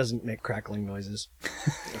 Nope, it doesn't make crackling noises.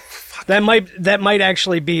 That might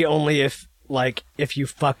actually be only if you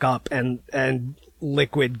fuck up and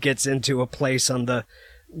liquid gets into a place on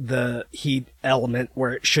the heat element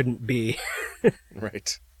where it shouldn't be.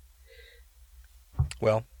 Right.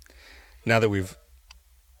 Well, now that we've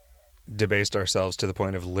debased ourselves to the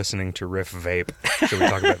point of listening to Riff Vape, should we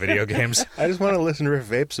talk about video games? I just want to listen to Riff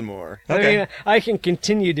Vape some more. I mean, I can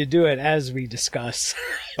continue to do it as we discuss.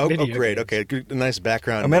 Oh, video great. games. Okay, good, a nice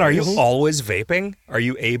background. Oh man, are you noise. always vaping? Are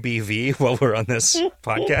you ABV while we're on this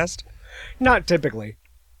podcast? Not typically.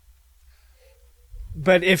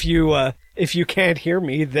 But if you can't hear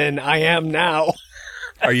me, then I am now.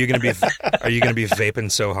 Are you gonna be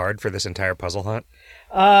vaping so hard for this entire puzzle hunt?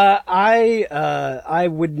 I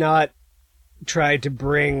would not try to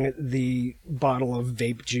bring the bottle of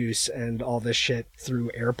vape juice and all this shit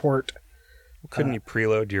through airport. Couldn't you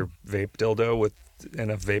preload your vape dildo with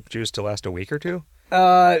enough vape juice to last a week or two?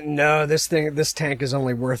 No, this tank is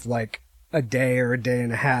only worth like a day or a day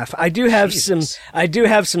and a half. I do have Jesus.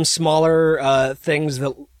 some smaller things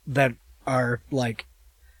that are like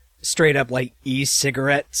straight up like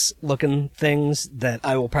e-cigarettes looking things that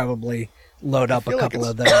I will probably load up a feel like couple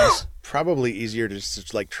it's- of those. Probably easier to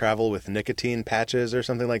just like travel with nicotine patches or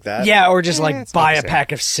something like that. Yeah, or just like it's buy not a the same.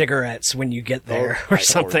 pack of cigarettes when you get there or or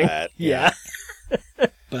something. that, Yeah.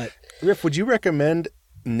 But Riff, would you recommend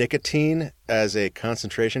nicotine as a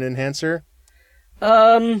concentration enhancer?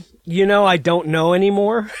 I don't know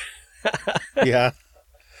anymore. Yeah.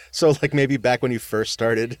 So like maybe back when you first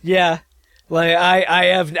started. Yeah. Like I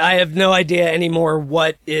have no idea anymore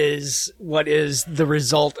what is the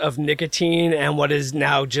result of nicotine and what is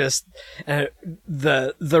now just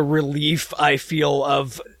the relief I feel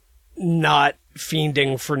of not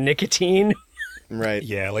fiending for nicotine. Right.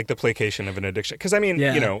 Yeah, like the placation of an addiction. Because I mean,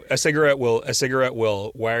 Yeah. you know, a cigarette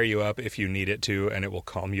will wire you up if you need it to, and it will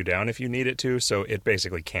calm you down if you need it to. So it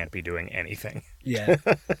basically can't be doing anything. Yeah.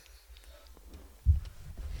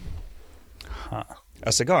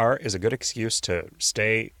 A cigar is a good excuse to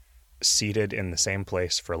stay seated in the same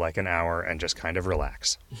place for like an hour and just kind of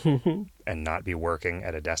relax and not be working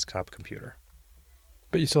at a desktop computer.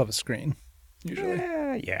 But you still have a screen, usually.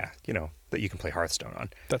 Yeah, you know, that you can play Hearthstone on.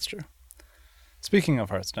 That's true. Speaking of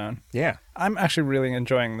Hearthstone, Yeah. I'm actually really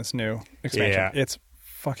enjoying this new expansion. Yeah. It's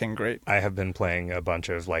fucking great. I have been playing a bunch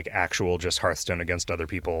of like actual just Hearthstone against other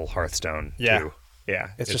people Hearthstone Yeah. too. Yeah.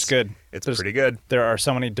 It's just good. It's There's- pretty good. There are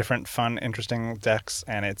so many different, fun, interesting decks,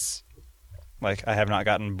 and it's like I have not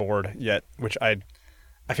gotten bored yet, which I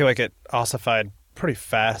feel like it ossified pretty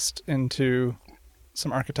fast into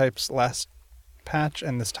some archetypes last patch,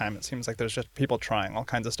 and this time it seems like there's just people trying all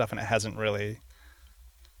kinds of stuff, and it hasn't really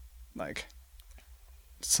like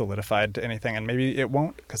solidified to anything. And maybe it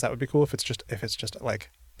won't, because that would be cool if it's just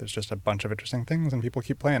like there's just a bunch of interesting things and people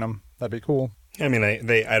keep playing them. That'd be cool. I mean,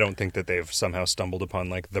 I don't think that they've somehow stumbled upon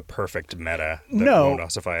like the perfect meta that No. won't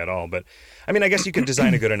ossify at all. But I mean, I guess you could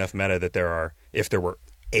design a good enough meta that if there were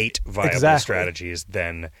 8 viable Exactly. strategies,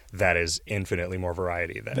 then that is infinitely more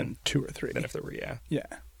variety Then than 2 or 3. if there were. Yeah, Yeah.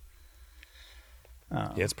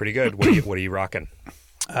 yeah, it's pretty good. What are you rocking?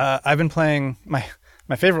 I've been playing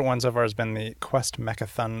my favorite one so far has been the Quest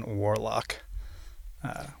Mechathon Warlock,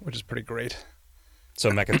 which is pretty great. So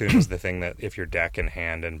Mechathun is the thing that if your deck and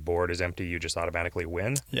hand and board is empty, you just automatically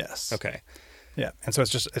win. Yes. Okay. Yeah, and so it's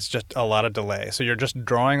just a lot of delay. So you're just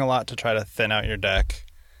drawing a lot to try to thin out your deck.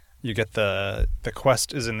 You get the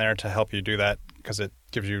quest is in there to help you do that because it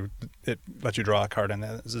lets you draw a card and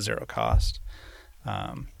it's a 0 cost,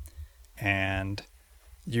 and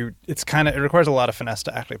it requires a lot of finesse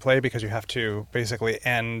to actually play because you have to basically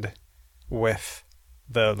end with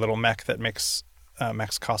the little mech that makes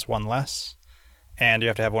mechs cost 1 less, and you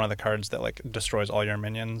have to have one of the cards that like destroys all your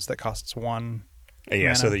minions that costs 1.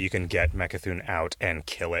 Yeah, so mana. that you can get Mechathun out and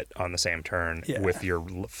kill it on the same turn Yeah. with your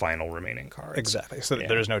final remaining cards. Exactly. So that Yeah.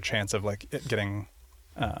 there's no chance of like it getting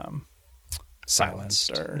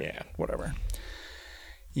silenced or Yeah. whatever.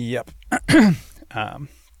 Yep.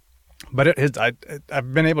 But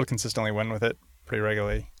I've been able to consistently win with it pretty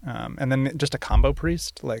regularly. And then just a combo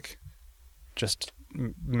priest, like just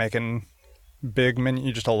making big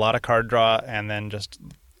minion, just a lot of card draw, and then just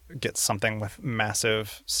get something with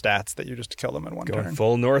massive stats that you just kill them in one Going turn.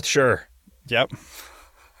 full North Shore. Yep.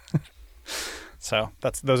 So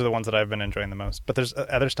those are the ones that I've been enjoying the most. But there's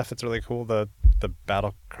other stuff that's really cool. The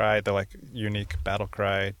battle cry, the like unique battle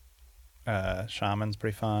cry shaman's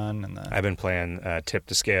pretty fun, and I've been playing Tip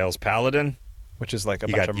to Scales Paladin. which is like a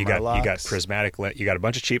You bunch got of you got you got Murlocs. prismatic. You got a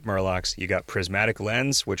bunch of cheap Murlocs. You got Prismatic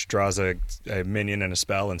Lens, which draws a minion and a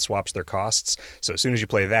spell and swaps their costs. So as soon as you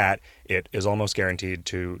play that, it is almost guaranteed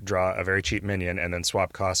to draw a very cheap minion and then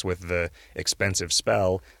swap costs with the expensive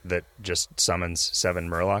spell that just summons 7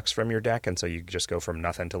 Murlocs from your deck. And so you just go from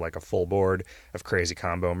nothing to like a full board of crazy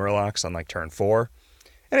combo Murlocs on like turn 4.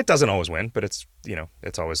 And it doesn't always win, but it's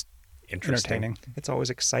it's always interesting. Entertaining. It's always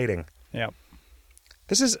exciting. Yep.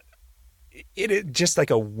 This is just like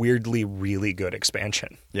a weirdly really good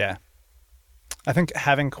expansion. Yeah. I think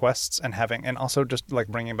having quests and also just like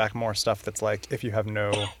bringing back more stuff that's like if you have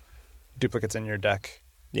no duplicates in your deck,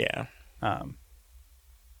 Yeah.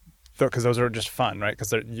 because those are just fun, right?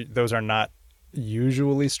 Because those are not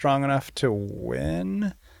usually strong enough to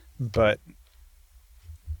win, but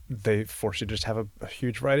they force you to just have a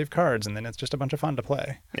huge variety of cards, and then it's just a bunch of fun to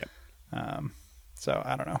play. Yep. So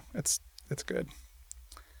I don't know. It's good.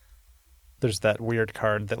 There's that weird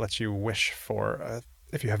card that lets you wish for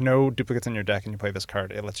if you have no duplicates in your deck and you play this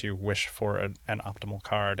card, it lets you wish for an optimal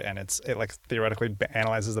card, and it like theoretically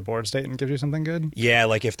analyzes the board state and gives you something good. Yeah,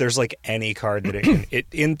 like if there's like any card that it can,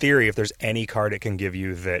 in theory, if there's any card it can give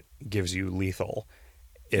you that gives you lethal,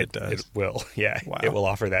 it does. It will. Yeah, Wow. It will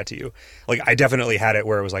offer that to you. Like I definitely had it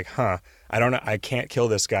where it was like, I don't know, I can't kill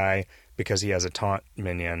this guy because he has a taunt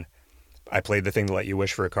minion. I played the thing to let you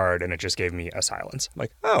wish for a card, and it just gave me a silence. I'm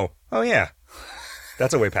like, oh yeah,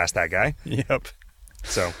 that's a way past that guy. Yep.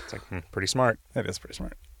 So it's like pretty smart, That is pretty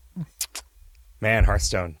smart. man.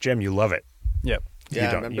 Hearthstone, Jim, you love it. Yep.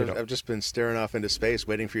 Yeah, You don't. I've just been staring off into space,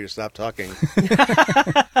 waiting for you to stop talking.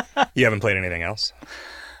 You haven't played anything else?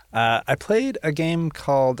 I played a game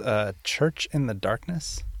called Church in the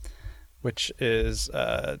Darkness. which is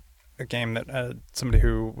a game that somebody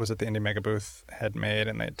who was at the Indie Mega booth had made,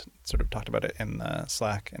 and they sort of talked about it in the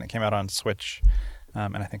Slack, and it came out on Switch,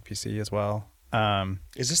 and I think PC as well.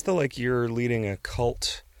 Is this the like you're leading a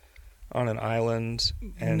cult on an island?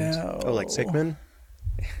 And No. Oh, like Pikmin?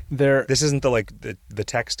 This isn't the like the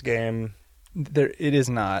text game. It is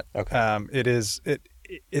not. Okay.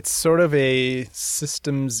 It's sort of a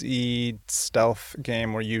systems-y stealth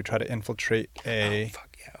game where you try to infiltrate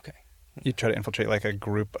You try to infiltrate like a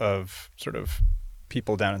group of sort of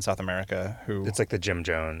people down in South America who. It's like the Jim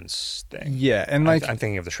Jones thing. Yeah, and like I'm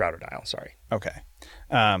thinking of the Shrouded Isle. Sorry. Okay,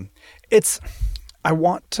 I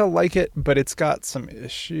want to like it, but it's got some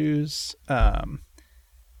issues. The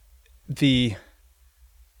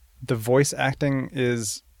voice acting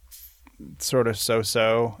is sort of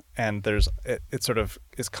so, and it sort of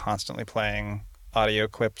is constantly playing audio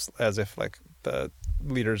clips as if like the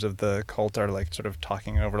leaders of the cult are like sort of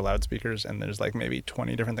talking over loudspeakers, and there's like maybe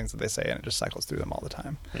 20 different things that they say, and it just cycles through them all the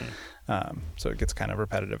time. So it gets kind of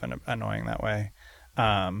repetitive and annoying that way.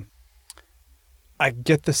 I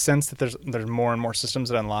get the sense that there's more and more systems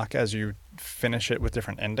that unlock as you finish it with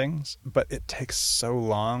different endings, but it takes so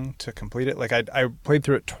long to complete it. Like I played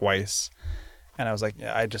through it twice, and I was like,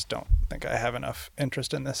 yeah, I just don't think I have enough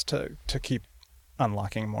interest in this to keep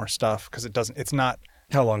unlocking more stuff, because it's not.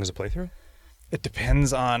 How long is a playthrough? It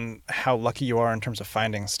depends on how lucky you are in terms of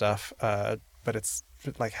finding stuff, but it's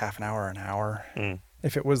like half an hour, an hour.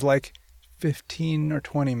 If it was like 15 or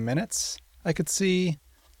 20 minutes, I could see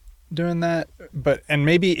doing that. And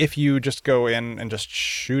maybe if you just go in and just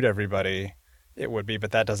shoot everybody, it would be,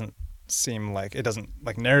 but that doesn't seem like,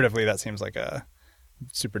 narratively, that seems like a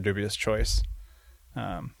super dubious choice.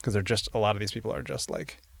 Because a lot of these people are just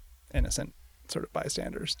like innocent sort of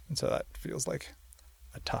bystanders. And so that feels like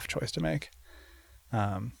a tough choice to make.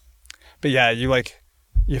 But yeah, you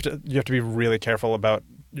have to be really careful about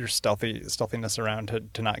your stealthiness around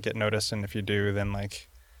to not get noticed. And if you do, then like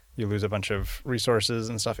you lose a bunch of resources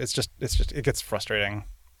and stuff. It gets frustrating.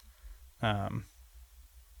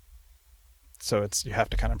 So you have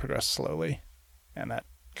to kind of progress slowly, and that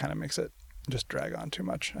kind of makes it just drag on too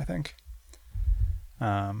much, I think.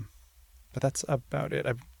 But that's about it.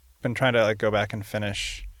 I've been trying to like go back and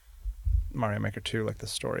finish Mario Maker 2, like the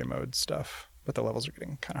story mode stuff, but the levels are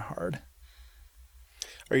getting kind of hard.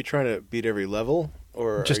 Are you trying to beat every level,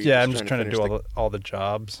 or I'm just trying to do all the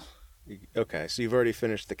jobs. Okay, so you've already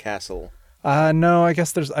finished the castle. No, I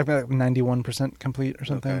guess I've got 91% complete or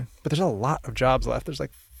something. Okay. But there's a lot of jobs left. There's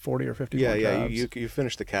like 40 or 50 more jobs. You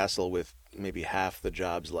finished the castle with maybe half the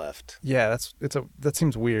jobs left. Yeah, that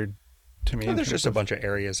seems weird to me. Well, there's just a bunch of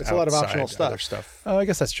areas. It's a lot of optional stuff. Oh, I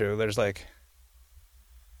guess that's true. There's like,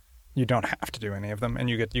 you don't have to do any of them, and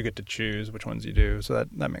you get to choose which ones you do. So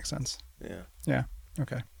that makes sense. Yeah. Yeah.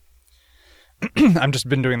 Okay. I've just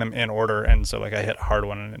been doing them in order, and so like I hit hard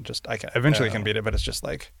one, and I eventually can beat it. But it's just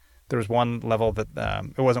like there was one level that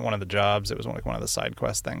it wasn't one of the jobs; it was one of the side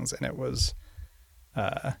quest things, and it was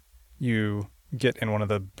you get in one of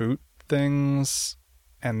the boot things,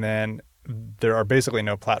 and then there are basically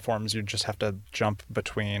no platforms. You just have to jump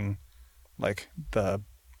between like the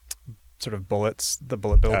sort of bullets, the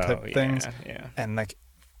bullet bill type things, and like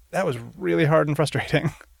that was really hard and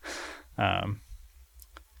frustrating.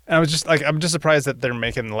 And I was just like, I'm just surprised that they're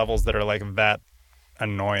making levels that are like that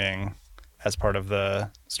annoying as part of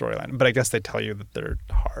the storyline. But I guess they tell you that they're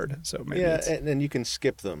hard, so maybe and you can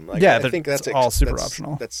skip them. Like, I think that's all super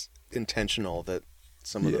optional. That's intentional. That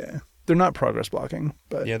some of them, they're not progress blocking.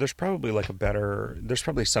 But yeah, there's probably there's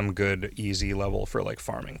probably some good easy level for like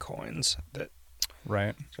farming coins that.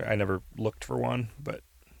 Right. I never looked for one, but.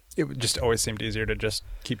 It just always seemed easier to just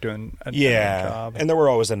keep doing a job. And there were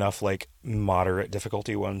always enough like moderate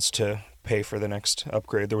difficulty ones to pay for the next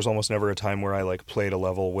upgrade. There was almost never a time where I like played a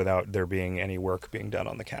level without there being any work being done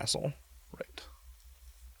on the castle. Right.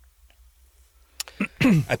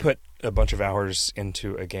 I put a bunch of hours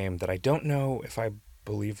into a game that I don't know if I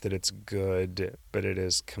believe that it's good, but it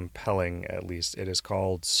is compelling at least. It is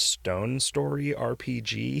called Stone Story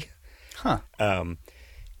RPG. Huh.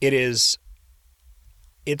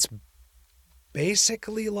 It's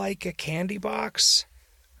basically like a candy box.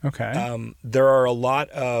 Okay. There are a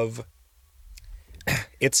lot of.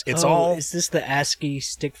 It's all. Is this the ASCII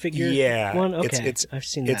stick figure? Yeah. One? Okay. I've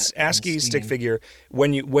seen that. It's ASCII stick figure.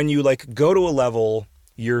 When you like go to a level,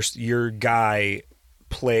 your guy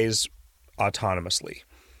plays autonomously,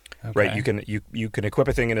 right? You can equip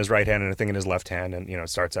a thing in his right hand and a thing in his left hand, and it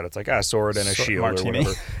starts out it's like a sword and a shield martini. or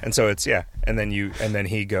whatever, and so it's and then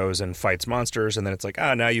he goes and fights monsters, and then it's like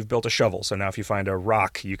now you've built a shovel, so now if you find a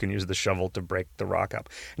rock, you can use the shovel to break the rock up,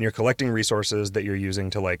 and you're collecting resources that you're using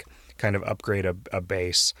to like kind of upgrade a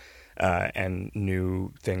base, and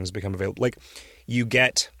new things become available. Like you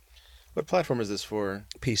get What platform is this for?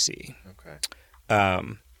 PC. Okay.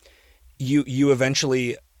 You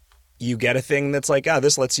eventually you get a thing that's like,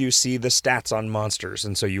 this lets you see the stats on monsters,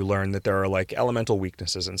 and so you learn that there are like elemental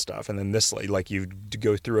weaknesses and stuff, and then this like you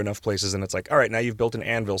go through enough places and it's like, all right, now you've built an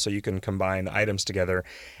anvil so you can combine items together,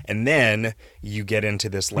 and then you get into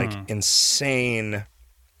this like insane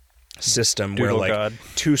system where Doodle like God.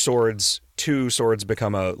 two swords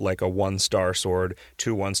become a 1-star sword,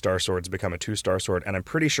 2 1-star swords become a 2-star sword, and I'm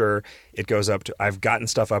pretty sure it goes up to, I've gotten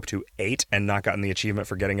stuff up to 8 and not gotten the achievement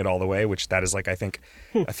for getting it all the way, which that is like I think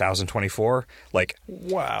 1024. Like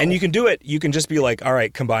Wow. and you can do it, you can just be like, all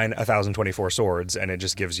right, combine 1024 swords, and it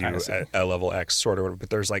just gives you a level X sword or whatever. But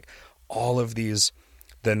there's like all of these.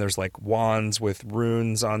 Then there's like wands with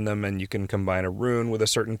runes on them, and you can combine a rune with a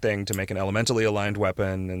certain thing to make an elementally aligned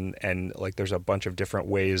weapon, and like there's a bunch of different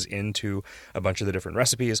ways into a bunch of the different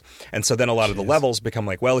recipes. And so then a lot of the levels become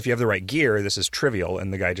like, well, if you have the right gear, this is trivial,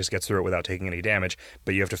 and the guy just gets through it without taking any damage,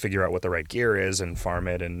 but you have to figure out what the right gear is and farm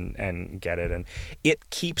it and get it. And it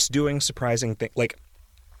keeps doing surprising things. Like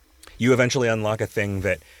you eventually unlock a thing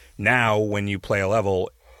that now when you play a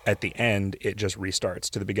level, at the end it just restarts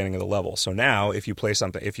to the beginning of the level. So now if you play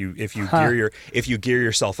something, if you gear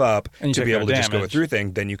yourself up And to you be take able no to just go damage. through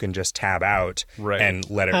thing, then you can just tab out Right. and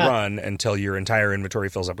let it run until your entire inventory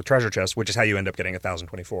fills up with treasure chests, which is how you end up getting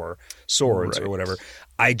 1024 swords or Right. whatever.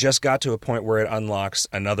 I just got to a point where it unlocks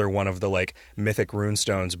another one of the like mythic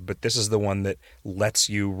runestones, but this is the one that lets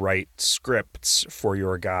you write scripts for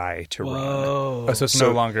your guy to run. Whoa. Oh, so it's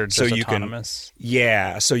no longer just you can- autonomous.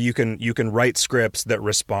 Yeah, so you can write scripts that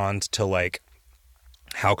respond to like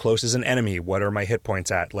how close is an enemy, what are my hit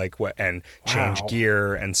points at, like what, and change Wow.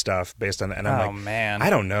 gear and stuff based on that. And I'm Oh, like, man. I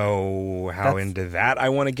don't know how That's- into that I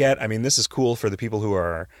want to get. I mean, this is cool for the people who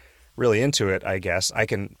are really into it, I guess. I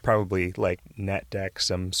can probably like net deck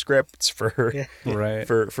some scripts for Right.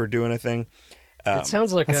 for doing a thing. It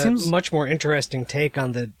sounds like it a seems- much more interesting take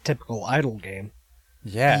on the typical idle game.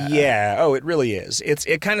 Yeah. Yeah. Oh, it really is.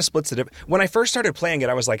 It kind of splits the dip. When I first started playing it,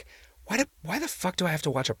 I was like, why the fuck do I have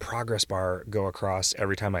to watch a progress bar go across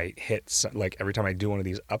every time I every time I do one of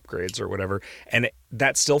these upgrades or whatever? And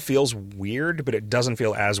that still feels weird, but it doesn't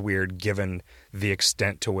feel as weird given the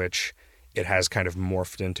extent to which it has kind of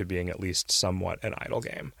morphed into being at least somewhat an idle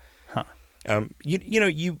game. Huh.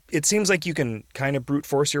 It seems like you can kind of brute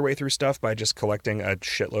force your way through stuff by just collecting a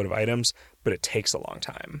shitload of items, but it takes a long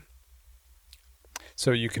time.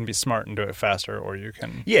 So you can be smart and do it faster, or you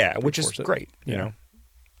can. Yeah, which is force it. great, you Yeah. know.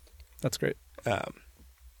 That's great. Um,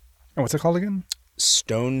 And what's it called again?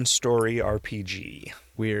 Stone Story RPG.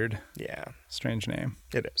 Weird. Yeah, Strange name.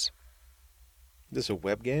 it is. Is this a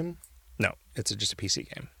web game? No, it's just a PC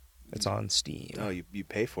game. It's on Steam. Oh, you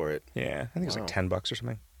pay for it. Yeah, I think it's Wow. like $10 or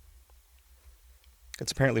something.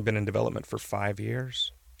 It's apparently been in development for 5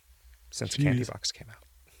 years since Jeez. Candy Box came out.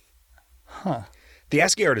 Huh. The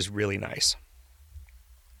ASCII art is really nice.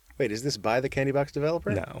 Wait, is this by the Candy Box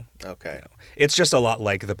developer? No, Okay. no. It's just a lot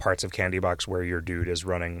like the parts of Candy Box where your dude is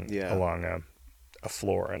running Yeah. along a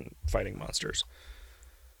floor and fighting monsters.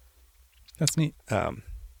 That's neat.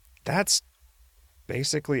 That's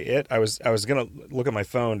basically it. I was gonna look at my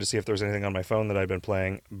phone to see if there was anything on my phone that I'd been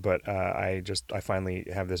playing, but I finally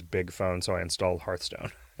have this big phone, so I installed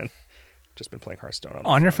Hearthstone and just been playing Hearthstone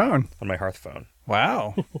On your phone. on my Hearth phone.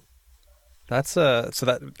 Wow. That's that's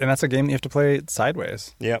a game that you have to play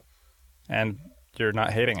sideways, Yep. and you're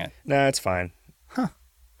not hating it. Nah, it's fine.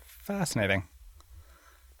 Fascinating.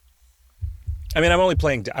 I mean, I'm only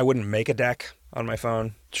playing. I wouldn't make a deck on my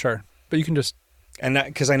phone, Sure, but you can just and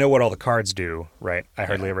because I know what all the cards do. Right, I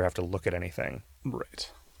hardly ever have to look at anything.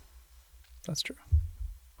 right. That's true.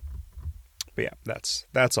 But yeah,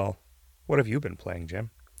 that's all. What have you been playing,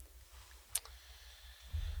 Jim?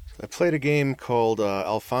 I played a game called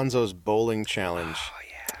Alfonso's Bowling Challenge.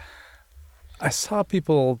 I saw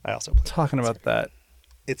people I also played. talking about that.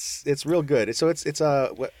 It's real good. So it's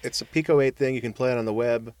a Pico 8 thing. You can play it on the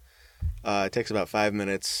web. It takes about 5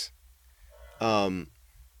 minutes. Pause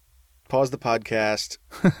the podcast.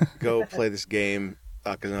 Go play this game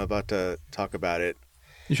because I'm about to talk about it.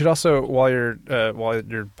 You should also, while you're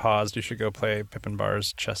paused, you should go play Pippin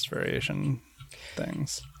Bar's chess variation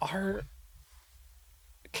things.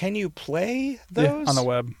 Can you play those on the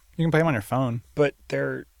web? You can play them on your phone. But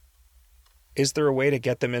they're Is there a way to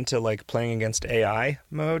get them into like playing against AI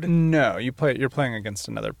mode? No, you're playing against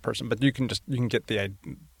another person, but you can get the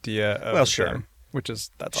idea of Well, sure. them, that's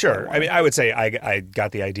all Sure. I I mean, I would say I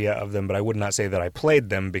got the idea of them, but I would not say that I played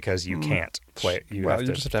them because you can't play. You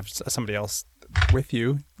just have to have somebody else with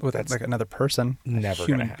you, with like another person, never a gonna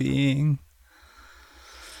human happen. being.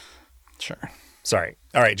 Sure. Sorry.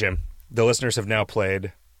 All right, Jim. The listeners have now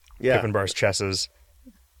played Pippin Bar's chesses,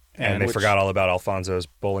 and they forgot all about Alfonso's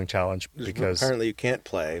bowling challenge because apparently you can't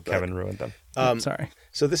play. But, Kevin ruined them. Sorry.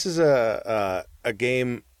 So this is a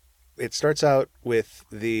game. It starts out with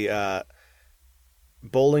the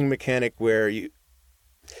bowling mechanic where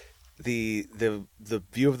the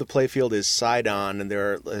view of the playfield is side on, and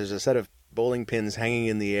there's a set of bowling pins hanging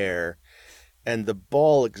in the air, and the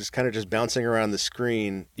ball is kind of just bouncing around the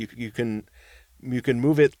screen. You can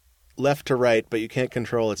move it left to right, but you can't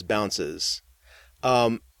control its bounces.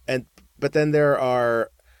 But then there are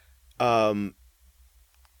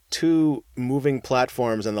two moving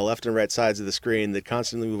platforms on the left and right sides of the screen that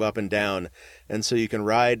constantly move up and down, and so you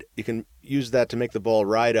can use that to make the ball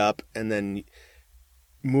ride up and then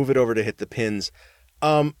move it over to hit the pins.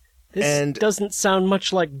 This doesn't sound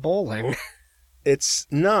much like bowling. It's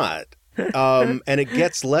not, and it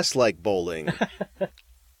gets less like bowling.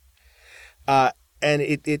 And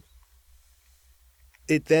it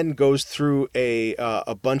then goes through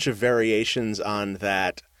a bunch of variations on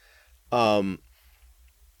that,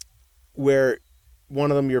 where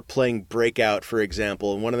one of them you're playing Breakout, for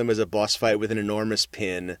example, and one of them is a boss fight with an enormous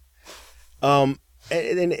pin. And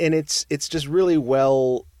it's just really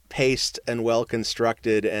well paced and well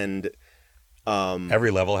constructed, and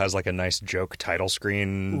Every level has like a nice joke title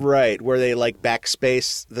screen, right, where they like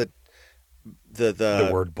backspace the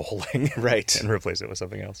word bowling, right, and replace it with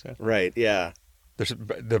something else. Yeah. right, yeah. There's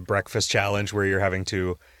the breakfast challenge where you're having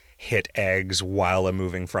to hit eggs while a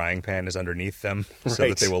moving frying pan is underneath them, so Right.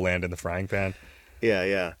 that they will land in the frying pan.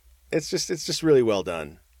 Yeah. It's just really well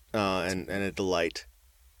done, and a delight.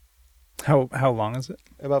 How long is it?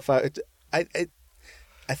 About 5.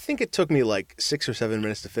 I think it took me like 6 or 7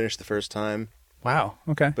 minutes to finish the first time, Wow.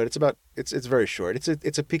 Okay. but it's very short.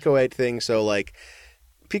 It's a Pico 8 thing, so like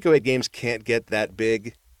Pico 8 games can't get that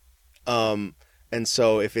big, and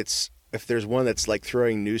so if there's one that's like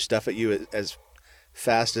throwing new stuff at you as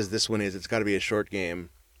fast as this one is, it's got to be a short game.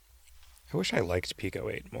 I wish I liked Pico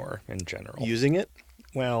 8 more in general. Using it.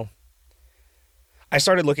 Well, I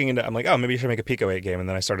started looking into. I'm like, oh, maybe you should make a Pico 8 game, and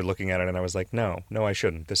then I started looking at it, and I was like, no, I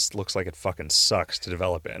shouldn't. This looks like it fucking sucks to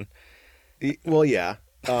develop in. Well, yeah.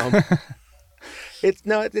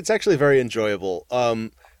 It's actually very enjoyable.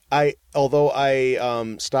 Although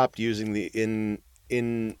I stopped using the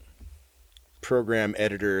in program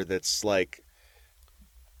editor that's like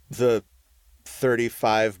the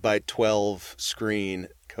 35 by 12 screen,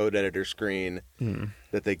 code editor screen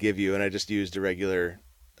that they give you, and I just used a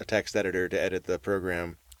text editor to edit the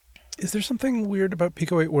program. Is there something weird about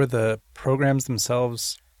Pico 8 where the programs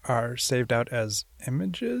themselves are saved out as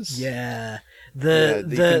images? Yeah, you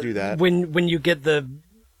can do that. When you get the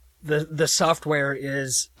software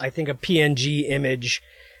is, I think, a PNG image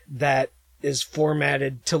that is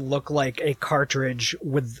formatted to look like a cartridge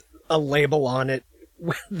with a label on it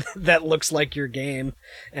that looks like your game,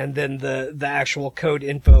 and then the actual code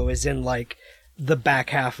info is in like the back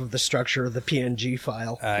half of the structure of the PNG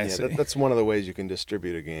file. I see. That's one of the ways you can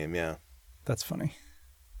distribute a game. Yeah, That's funny.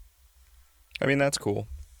 I mean, that's cool.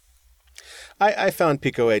 I found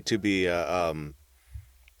Pico 8 to be a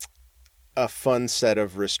fun set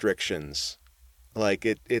of restrictions. Like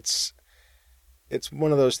it's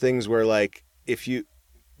one of those things where like if you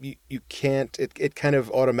can't, it kind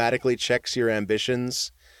of automatically checks your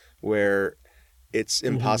ambitions, where it's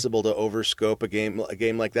impossible to overscope a game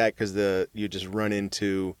like that because you just run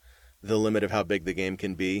into the limit of how big the game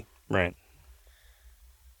can be. Right.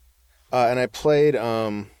 And I played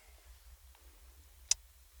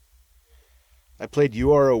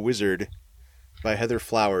You Are a Wizard by Heather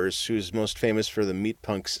Flowers, who's most famous for the Meat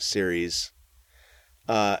Punks series.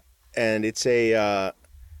 And it's a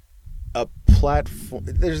platform.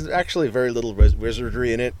 There's actually very little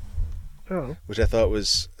wizardry in it, which I thought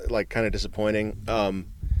was like kind of disappointing.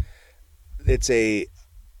 It's a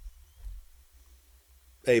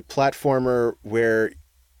platformer where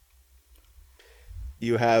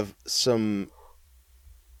you have some.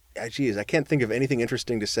 Geez, I can't think of anything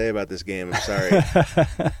interesting to say about this game. I'm sorry.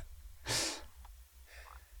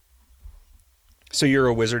 So you're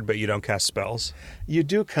a wizard, but you don't cast spells? You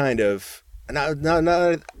do kind of. Now,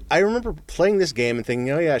 I remember playing this game and thinking,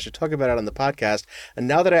 oh yeah, I should talk about it on the podcast. And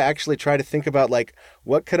now that I actually try to think about like,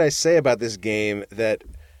 what could I say about this game that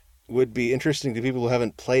would be interesting to people who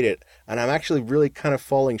haven't played it, and I'm actually really kind of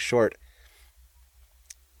falling short.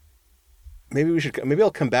 Maybe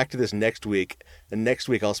I'll come back to this next week, and next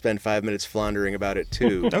week I'll spend 5 minutes floundering about it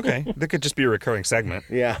too. Okay, that could just be a recurring segment.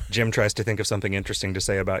 Yeah. Jim tries to think of something interesting to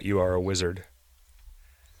say about You Are a Wizard.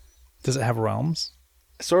 Does it have realms?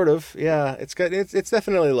 Sort of, yeah. It's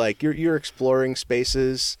definitely like you're exploring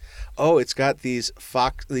spaces. Oh, it's got these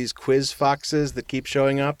quiz foxes that keep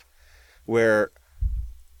showing up, where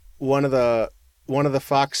one of the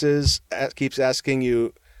foxes keeps asking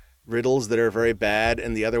you riddles that are very bad,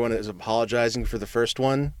 and the other one is apologizing for the first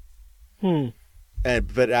one.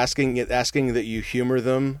 But asking that you humor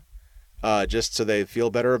them, just so they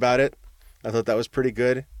feel better about it. I thought that was pretty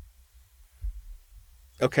good.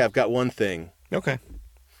 Okay, I've got one thing. Okay.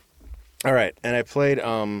 All right, and I played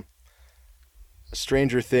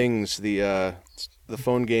Stranger Things, the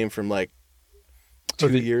phone game from like 2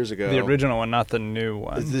 years ago. The original one, not the new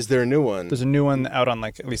one. Is there a new one? There's a new one out on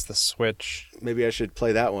like at least the Switch, Maybe I should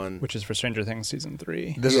play that one. which is for Stranger Things season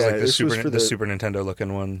 3. This is Yeah, like the this was Super for the the- Super Nintendo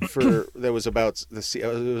looking one. That was about it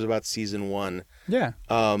was about season 1. Yeah,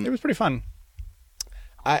 it was pretty fun.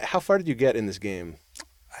 How far did you get in this game?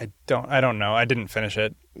 I don't know. I didn't finish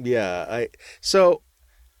it. Yeah, so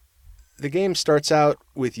the game starts out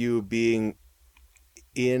with you being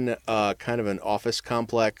in kind of an office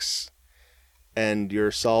complex, and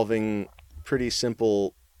you're solving pretty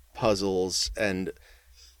simple puzzles and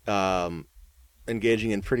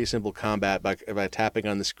engaging in pretty simple combat by tapping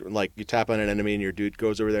on the screen. Like you tap on an enemy and your dude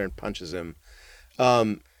goes over there and punches him,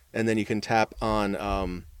 and then you can tap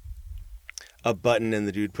on a button and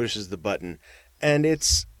the dude pushes the button, and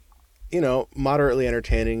it's moderately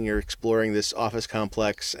entertaining. You're exploring this office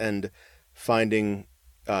complex and finding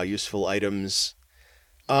useful items,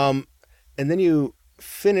 and then you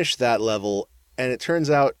finish that level, and it turns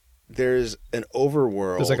out there's an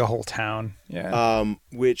overworld. There's like a whole town. Yeah,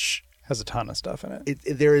 which has a ton of stuff in it.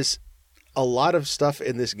 there is a lot of stuff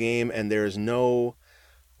in this game, and there is no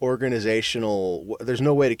there's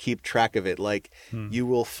no way to keep track of it. Like you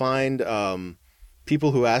will find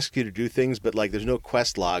people who ask you to do things, but like there's no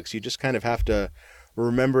quest logs. You just kind of have to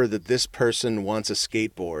remember that this person wants a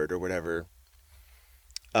skateboard or whatever.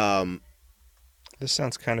 This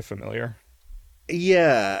sounds kind of familiar.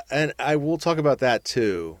 Yeah, and I will talk about that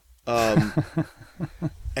too. And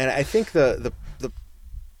I think the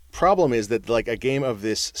problem is that like a game of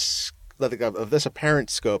this apparent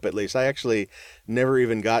scope, at least, I actually never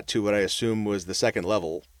even got to what I assume was the second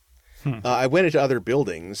level. I went into other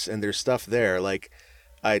buildings, and there's stuff there. Like,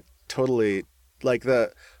 I totally like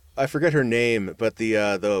I forget her name, but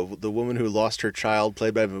the woman who lost her child,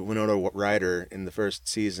 played by Winona Ryder in the first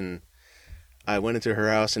season. I went into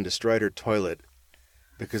her house and destroyed her toilet,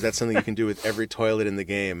 because that's something you can do with every toilet in the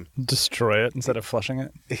game. Destroy it instead of flushing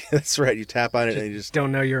it. That's right. You tap on it and you just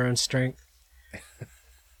Don't know your own strength.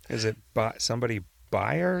 Is it somebody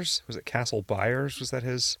Byers? Was it Castle Byers? Was that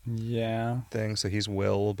his Yeah, thing? So he's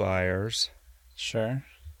Will Byers. sure.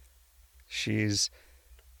 She's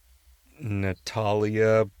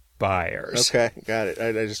Natalia Byers. Okay, got it.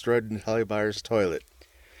 I destroyed Natalia Byers' toilet.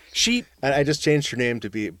 And I just changed her name to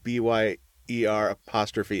be BYER''S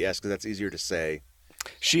because that's easier to say.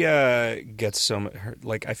 she gets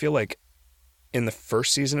I feel like in the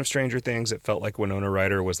first season of Stranger Things, it felt like Winona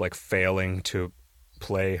Ryder was like failing to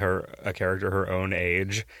play a character her own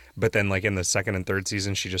age, but then like in the second and third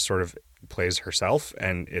season, she just sort of plays herself,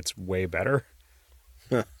 and it's way better.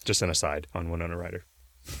 Just an aside on Winona Ryder.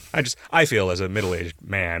 I feel as a middle-aged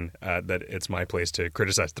man that it's my place to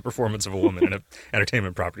criticize the performance of a woman in an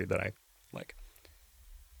entertainment property that I like.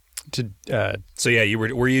 So yeah,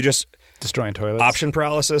 were you just Destroying toilets. option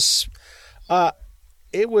paralysis?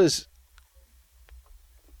 It was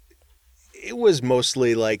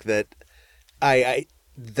mostly like that.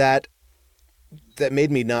 That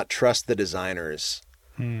made me not trust the designers.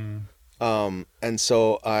 And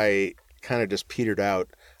so I kind of just petered out.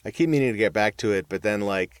 I keep meaning to get back to it, but then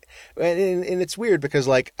like, and it's weird because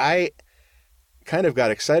like I kind of got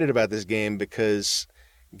excited about this game because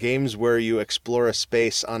games where you explore a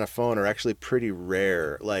space on a phone are actually pretty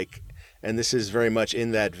rare. Like, and this is very much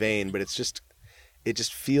in that vein, but it just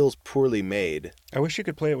feels poorly made. I wish you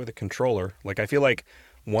could play it with a controller. Like, I feel like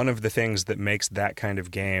one of the things that makes that kind of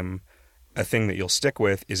game a thing that you'll stick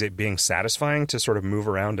with is it being satisfying to sort of move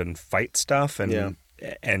around and fight stuff, and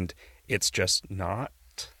it's just not.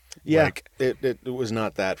 Yeah, like, it was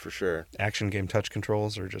not that for sure. action game touch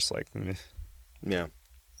controls are just like, meh. Yeah.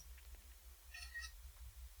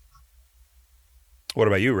 What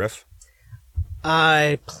about you, Riff?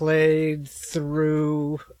 I played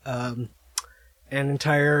through an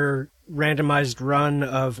entire randomized run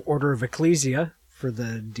of Order of Ecclesia for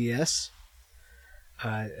the DS.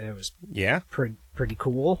 It was Yeah? pretty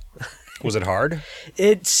cool. Was it hard?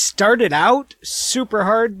 It started out super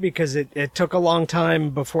hard because it took a long time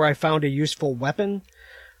before I found a useful weapon.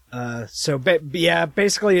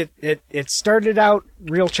 Basically it started out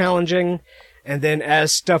real challenging, and then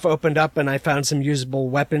as stuff opened up and I found some usable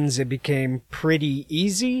weapons, it became pretty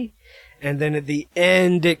easy. And then at the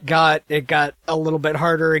end, it got a little bit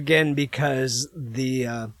harder again because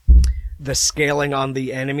the scaling on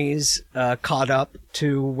the enemies caught up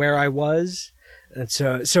to where I was. And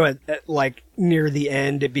so at like near the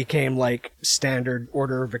end, it became like standard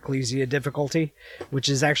Order of Ecclesia difficulty, which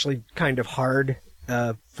is actually kind of hard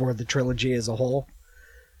for the trilogy as a whole.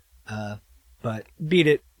 But beat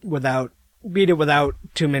it without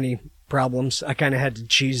too many problems. I kind of had to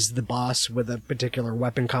cheese the boss with a particular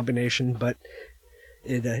weapon combination, but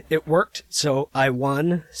it worked, so I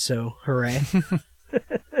won. So hooray!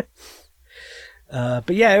 But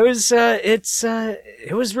yeah, it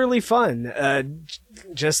was really fun.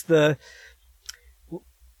 Just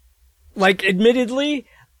admittedly,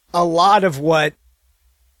 a lot of what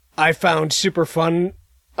I found super fun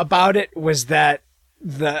about it was that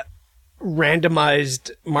the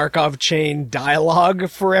randomized Markov chain dialogue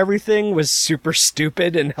for everything was super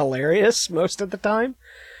stupid and hilarious most of the time.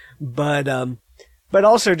 But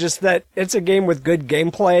also just that it's a game with good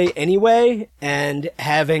gameplay anyway, and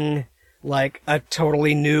having like a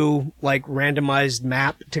totally new like randomized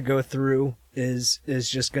map to go through is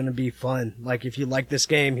just going to be fun. Like if you like this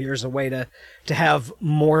game, here's a way to have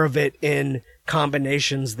more of it in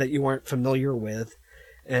combinations that you weren't familiar with.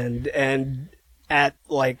 And at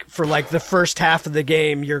like for like the first half of the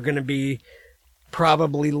game, you're going to be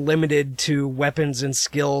probably limited to weapons and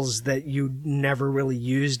skills that you never really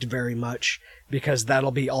used very much because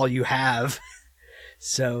that'll be all you have.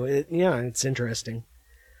 So it's interesting.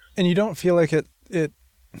 And you don't feel like that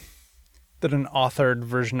an authored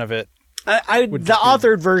version of it. The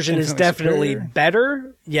authored version is definitely superior?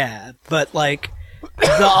 better. Yeah, but like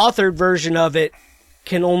the authored version of it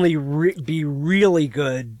can only be really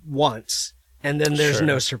good once, and then there's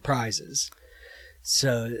no surprises.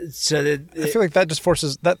 So I feel like that just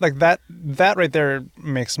forces that right there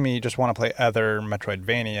makes me just want to play other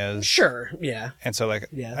Metroidvanias. Sure, yeah. And so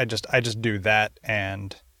I just do that,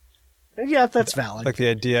 and yeah, that's valid. Like the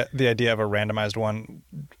idea of a randomized one,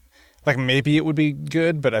 like maybe it would be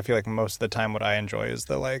good, but I feel like most of the time what I enjoy is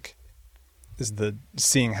the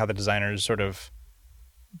seeing how the designers sort of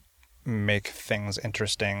make things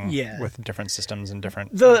interesting with different systems and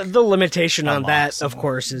different the limitation on that, of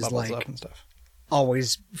course, is like up and stuff.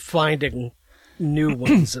 Always finding new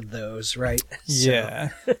ones of those, right? Yeah,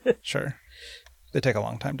 sure. They take a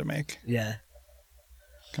long time to make. Yeah,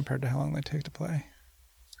 compared to how long they take to play.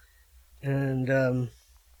 And that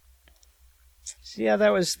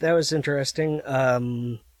was interesting.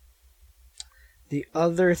 The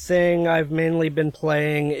other thing I've mainly been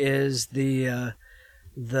playing is the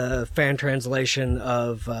fan translation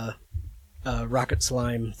of Rocket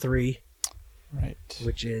Slime 3. Right.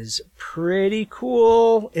 Which is pretty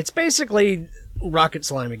cool. It's basically Rocket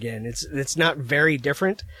Slime again. It's not very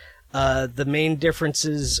different. The main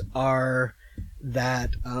differences are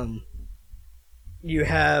that you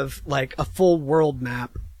have like a full world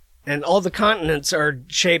map, and all the continents are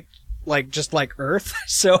shaped just like Earth.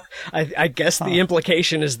 So I guess the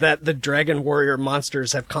implication is that the Dragon Warrior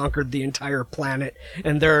monsters have conquered the entire planet,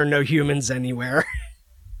 and there are no humans anywhere.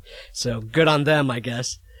 So good on them, I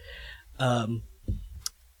guess. And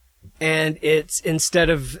it's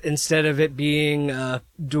instead of it being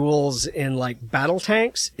duels in like battle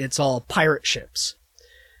tanks, it's all pirate ships.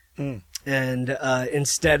 And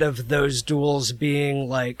instead of those duels being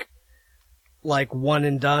like one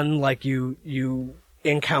and done, like you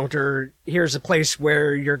encounter, here's a place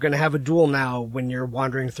where you're going to have a duel now when you're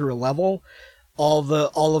wandering through a level,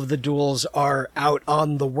 all of the duels are out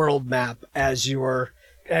on the world map as you're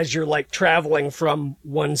like traveling from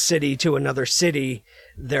one city to another city.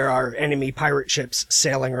 There are enemy pirate ships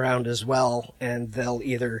sailing around as well, and they'll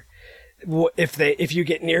either, if you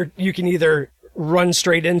get near, you can either run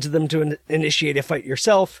straight into them to initiate a fight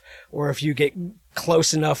yourself, or if you get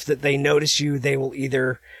close enough that they notice you, they will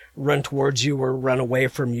either run towards you or run away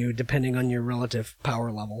from you, depending on your relative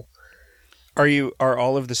power level. Are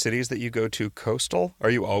all of the cities that you go to coastal? Are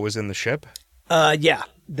you always in the ship? Yeah,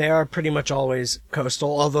 they are pretty much always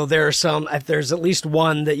coastal, although there's at least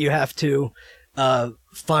one that you have to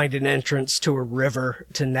find an entrance to a river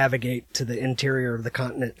to navigate to the interior of the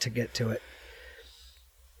continent to get to it.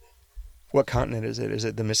 What continent is it? Is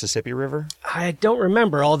it the Mississippi River? I don't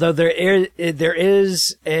remember. Although there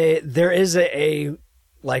is a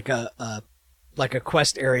like a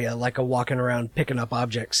quest area, like a walking around picking up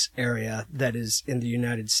objects area that is in the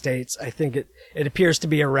United States. I think it appears to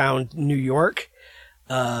be around New York.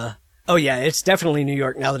 Oh yeah, it's definitely New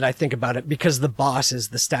York now that I think about it, because the boss is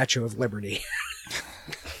the Statue of Liberty.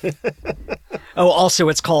 Oh, also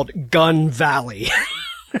it's called Gun Valley.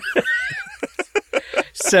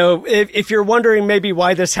 So if you're wondering maybe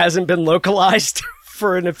why this hasn't been localized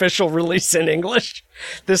for an official release in English,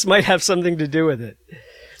 this might have something to do with it.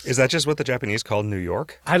 Is that just what the Japanese called New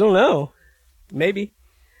York? I don't know. Maybe.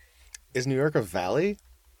 Is New York a valley?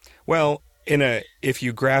 Well, if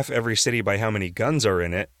you graph every city by how many guns are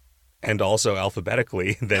in it, and also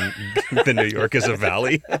alphabetically, then New York is a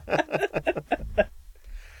valley. But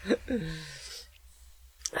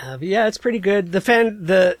yeah, it's pretty good.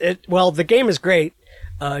 The game is great,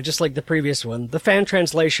 just like the previous one. The fan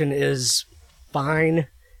translation is fine.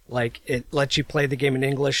 Like, it lets you play the game in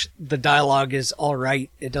English. The dialogue is all right.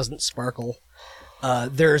 It doesn't sparkle.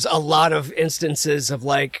 There's a lot of instances of,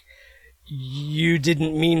 like, you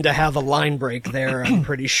didn't mean to have a line break there, I'm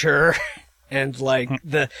pretty sure. And, like,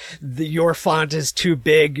 your font is too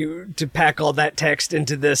big to pack all that text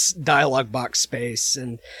into this dialogue box space,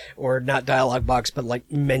 or not dialogue box, but,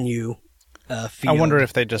 like, menu field. I wonder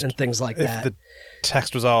if they just and things like that. The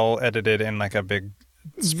text was all edited in like a big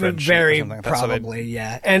spreadsheet very or something like that. probably,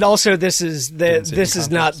 yeah. And also, this is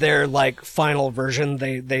not their like final version.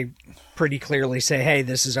 They pretty clearly say, "Hey,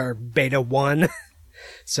 this is our beta 1."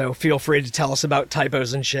 So feel free to tell us about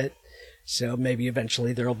typos and shit. So maybe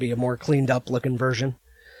eventually there'll be a more cleaned up looking version.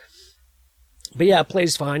 But yeah, it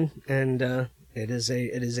plays fine, and it is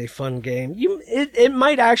a fun game. It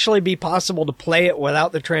might actually be possible to play it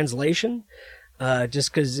without the translation,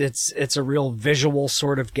 just because it's a real visual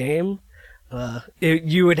sort of game.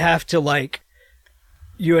 You would have to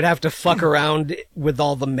fuck around with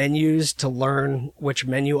all the menus to learn which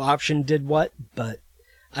menu option did what, but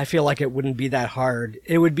I feel like it wouldn't be that hard.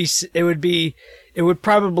 It would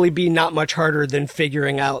probably be not much harder than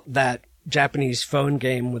figuring out that Japanese phone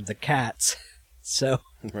game with the cats. So,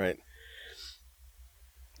 Right.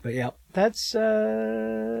 but yeah, that's,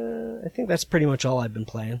 I think that's pretty much all I've been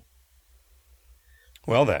playing.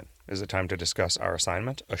 Well then, is it time to discuss our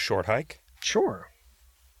assignment, A Short Hike? Sure.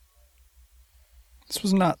 This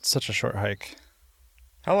was not such a short hike.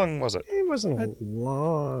 How long was it? It wasn't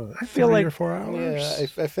long. I feel 3 like or 4 hours.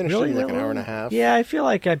 Yeah, I finished Really it in like that an hour long? and a half. Yeah, I feel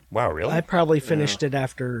like Wow, really? I probably finished it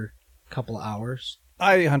after a couple of hours.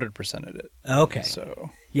 I 100%ed it. Okay.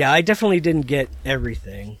 So Yeah, I definitely didn't get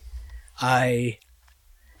everything. I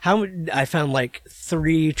found like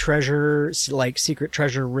 3 secret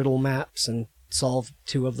treasure riddle maps and solved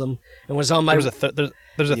 2 of them, and was on my there's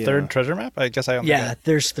a Yeah. third treasure map. I guess I only yeah. got,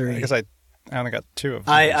 There's 3. I guess I only got 2 of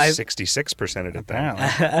them. I 66% of it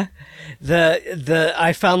then. Apparently.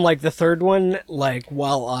 I found like the third one like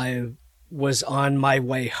while I was on my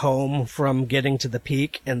way home from getting to the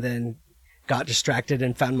peak, and then got distracted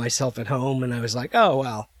and found myself at home, and I was like, oh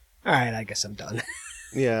well, all right, I guess I'm done.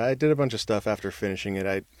 Yeah, I did a bunch of stuff after finishing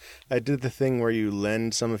it. I did the thing where you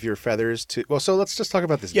lend some of your feathers to... Well, so let's just talk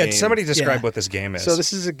about this Yeah, game. somebody describe Yeah. what this game is. So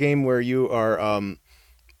this is a game where you are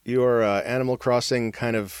Animal Crossing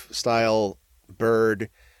kind of style bird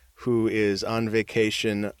who is on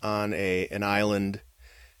vacation on an island,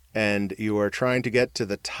 and you are trying to get to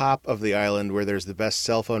the top of the island where there's the best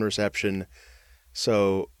cell phone reception,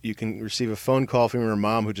 so you can receive a phone call from your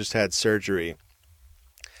mom who just had surgery.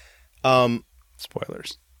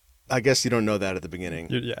 Spoilers. I guess you don't know that at the beginning.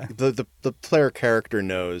 Yeah. The player character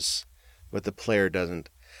knows, but the player doesn't.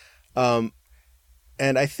 And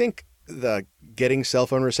I think the getting cell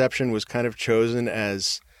phone reception was kind of chosen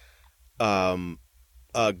as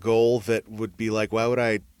a goal that would be like, why would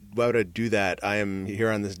I do that? I am here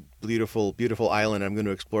on this beautiful, beautiful island. I'm going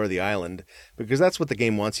to explore the island, because that's what the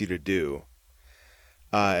game wants you to do.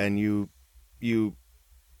 And you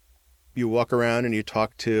walk around and you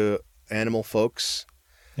talk to animal folks.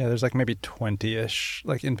 Yeah, there's like maybe 20-ish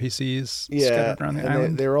like NPCs Yeah, scattered around the and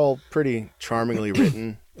island. they're all pretty charmingly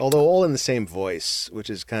written, although all in the same voice, which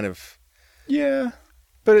is kind of... Yeah,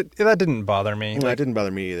 but that didn't bother me. That didn't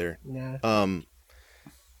bother me either. Yeah.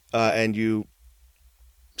 And you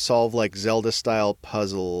solve like Zelda-style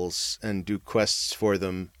puzzles and do quests for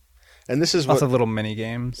them. And this is Lots what... of little mini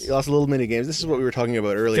games. Lots of little mini games. This is what we were talking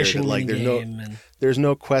about earlier. Fishing That, like, game and there's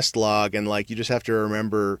no quest log, and like you just have to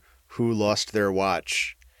remember who lost their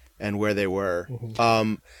watch, and where they were.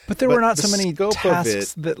 But there were not the so many scope of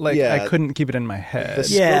tasks it- that like yeah, I couldn't keep it in my head. The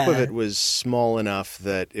scope Yeah. of it was small enough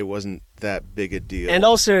that it wasn't that big a deal. And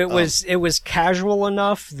also, it was casual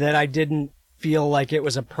enough that I didn't feel like it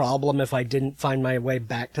was a problem if I didn't find my way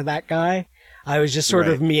back to that guy. I was just sort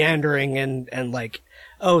of Right. meandering and like,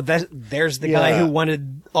 oh, there's the guy Yeah. who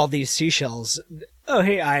wanted all these seashells. Oh,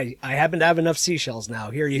 hey, I happen to have enough seashells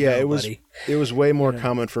now. Here you yeah, go, it was buddy. it was way more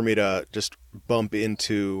common for me to just bump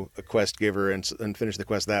into a quest giver and finish the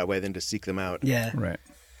quest that way than to seek them out. Yeah. Right.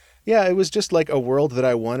 Yeah, it was just like a world that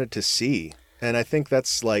I wanted to see, and I think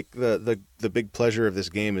that's like the big pleasure of this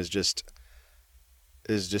game is just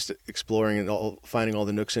exploring and finding all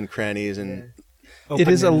the nooks and crannies and It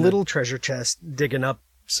is a Opening the little treasure chest, digging up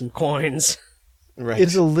some coins. right.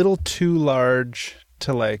 It's a little too large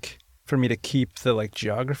to like for me to keep the like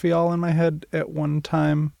geography all in my head at one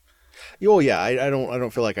time. Oh yeah, I don't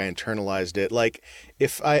feel like I internalized it. Like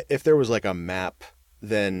if there was like a map,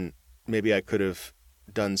 then maybe I could have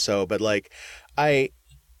done so. But like I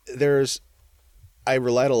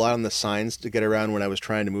relied a lot on the signs to get around when I was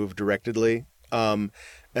trying to move directly. And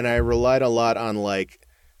I relied a lot on like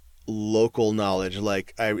local knowledge.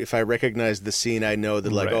 Like if I recognize the scene, I know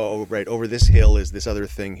that like, Right. oh, right, over this hill is this other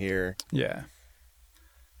thing here. Yeah.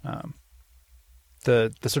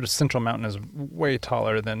 The sort of central mountain is way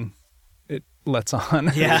taller than it lets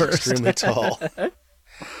on. Yeah. at first. Extremely tall.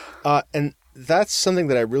 And that's something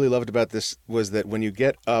that I really loved about this was that when you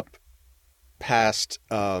get up past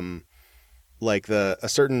like a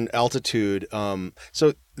certain altitude,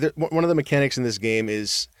 so one of the mechanics in this game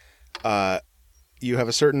is you have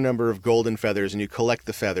a certain number of golden feathers and you collect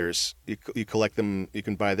the feathers. You collect them. You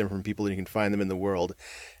can buy them from people and you can find them in the world,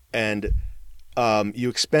 and you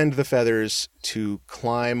expend the feathers to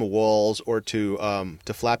climb walls or to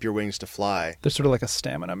flap your wings to fly. They're sort of like a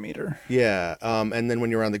stamina meter. Yeah, and then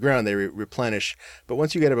when you're on the ground, they replenish. But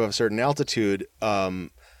once you get above a certain altitude,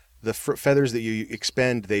 the feathers that you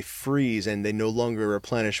expend, they freeze and they no longer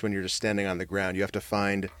replenish when you're just standing on the ground. You have to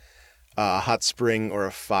find a hot spring or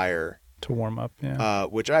a fire, To warm up, yeah.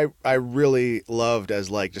 which I really loved as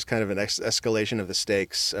like just kind of an escalation of the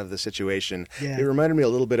stakes of the situation. Yeah. It reminded me a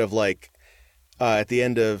little bit of like at the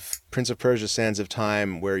end of Prince of Persia: Sands of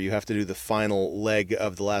Time, where you have to do the final leg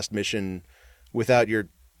of the last mission without your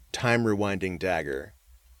time rewinding dagger.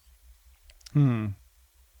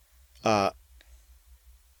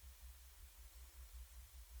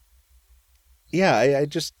 Yeah, I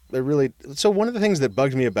really. So one of the things that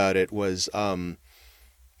bugged me about it was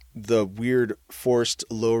the weird forced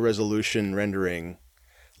low resolution rendering.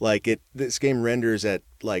 Like this game renders at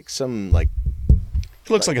like some like It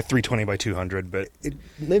looks like a 320 by 200, but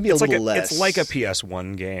maybe a it's like little less. It's like a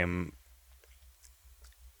PS1 game.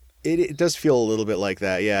 It does feel a little bit like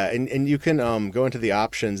that, yeah. And you can go into the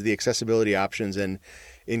options, the accessibility options, and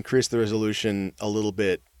increase the resolution a little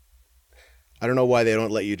bit. I don't know why they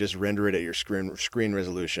don't let you just render it at your screen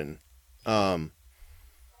resolution.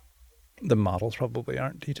 The models probably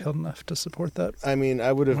aren't detailed enough to support that. I mean,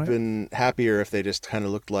 I would have Right. been happier if they just kind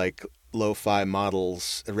of looked like lo-fi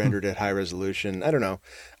models rendered at high resolution. I don't know.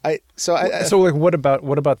 So like what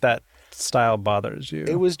about that style bothers you?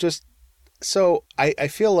 it was just so I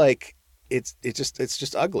feel like it's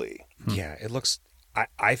just ugly. Yeah, it looks.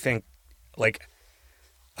 I think, like,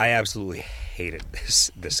 I absolutely hated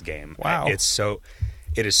this game. Wow.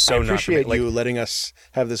 It is so I not for me. appreciate Like, you letting us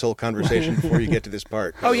have this whole conversation before you get to this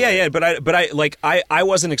part. oh yeah, but I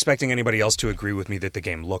wasn't expecting anybody else to agree with me that the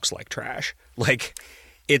game looks like trash. Like,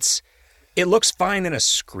 it looks fine in a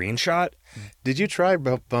screenshot. Did you try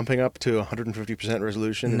bumping up to 150%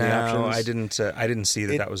 resolution in the options? I didn't see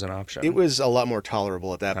that was an option. It was a lot more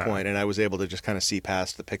tolerable at that point, and I was able to just kind of see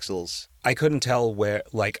past the pixels. I couldn't tell where.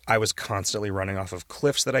 Like, I was constantly running off of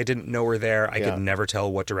cliffs that I didn't know were there. I Yeah. could never tell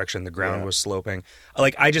what direction the ground was sloping.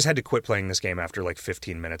 Like, I just had to quit playing this game after like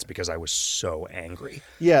 15 minutes because I was so angry.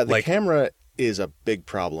 Yeah, the Like- camera is a big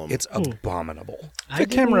problem. It's abominable. the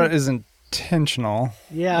camera is intentional.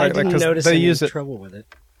 Yeah, Right, I like, didn't 'cause notice they any use it- trouble with it.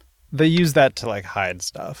 They use that to like hide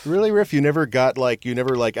stuff. Really, Riff? You never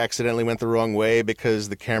accidentally went the wrong way because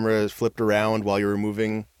the camera flipped around while you were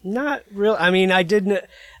moving? Not real. I mean, I didn't.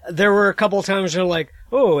 There were a couple times where like,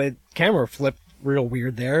 oh, camera flipped real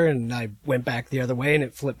weird there, and I went back the other way, and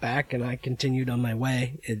it flipped back, and I continued on my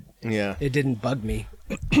way. Yeah. It didn't bug me.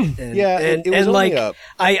 And, Yeah, it was only like up.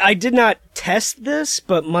 I did not test this,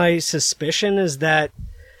 but my suspicion is that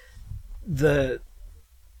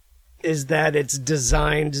it's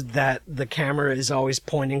designed that the camera is always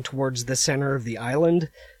pointing towards the center of the island.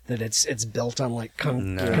 that it's built on like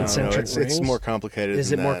No. concentric it's rings? more complicated.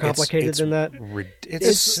 Is than it more that. complicated than that?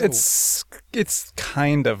 It's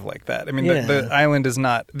kind of like that. I mean, Yeah. the island is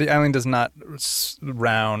not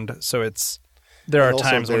round, so there are And also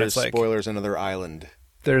times when there's it's like spoilers, another island.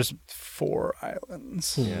 there's 4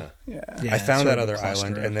 islands. Yeah. Yeah. Yeah, I it's found sort that of a other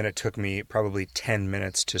island, cluster. and then it took me probably 10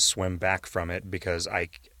 minutes to swim back from it because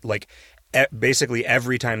basically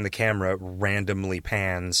every time the camera randomly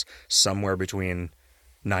pans somewhere between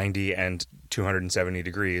 90 and 270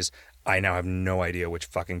 degrees, I now have no idea which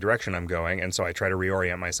fucking direction I'm going, and so I try to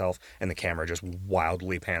reorient myself, and the camera just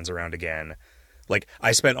wildly pans around again. Like,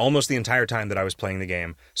 I spent almost the entire time that I was playing the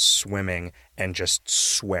game swimming and just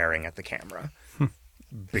swearing at the camera.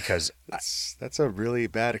 Because That's a really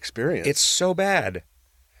bad experience. it's so bad.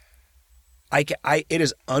 It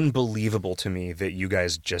is unbelievable to me that you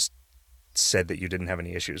guys just said that you didn't have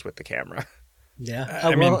any issues with the camera. Yeah.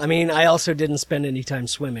 I mean- I also didn't spend any time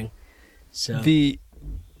swimming. So But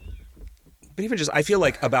even just, I feel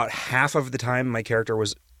like about half of the time my character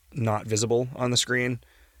was not visible on the screen.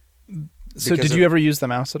 So Because did you ever use the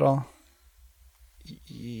mouse at all?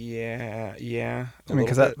 Yeah. I mean,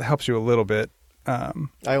 because that helps you a little bit. I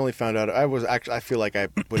only found out I feel like I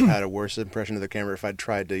would have had a worse impression of the camera if I'd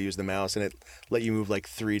tried to use the mouse and it let you move like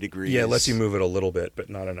 3 degrees. Yeah, it lets you move it a little bit, but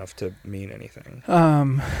not enough to mean anything.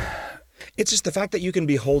 It's just the fact that you can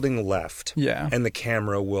be holding left, Yeah. and the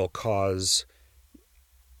camera will cause,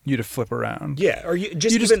 You to flip around. or you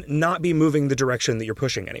just even not be moving the direction that you're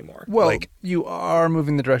pushing anymore. Well, like, you are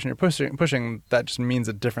moving the direction you're pushing. That just means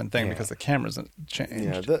a different thing because the camera's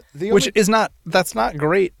changed. Yeah, the Which only- is that's not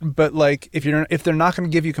great. But like, if they're not going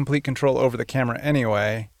to give you complete control over the camera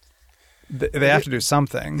anyway, they have to do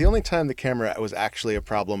something. The only time the camera was actually a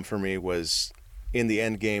problem for me was in the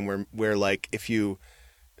end game where like if you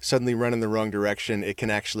suddenly run in the wrong direction, it can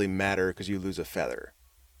actually matter because you lose a feather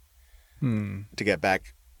to get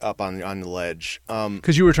back up on the ledge.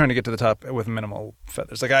 Because you were trying to get to the top with minimal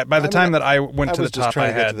feathers. Like by the time that I went to the was just top, trying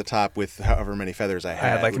I to get had to the top with however many feathers I I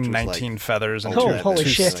had like which was 19 feathers and holy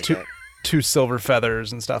shit. two silver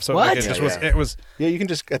feathers and stuff. So What? like, it just Yeah, was yeah. it was Yeah, you can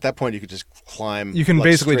just at that point you could just climb. you can like,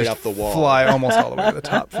 basically straight just up the wall. fly almost all the way to the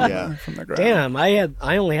top from, Yeah. from the ground. damn,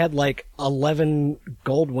 I only had like 11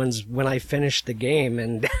 gold ones when I finished the game,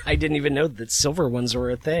 and I didn't even know that silver ones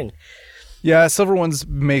were a thing. Yeah, silver ones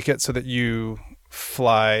make it so that you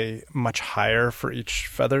fly much higher for each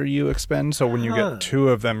feather you expend. So when you Huh. get 2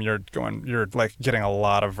 of them, you're like getting a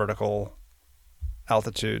lot of vertical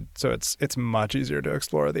altitude. So it's much easier to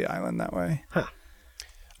explore the island that way.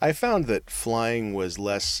 I found that flying was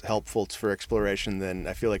less helpful for exploration than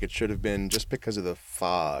I feel like it should have been, just because of the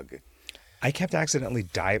fog. I kept accidentally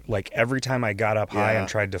like every time I got up high Yeah. and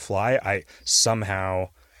tried to fly,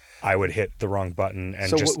 I would hit the wrong button and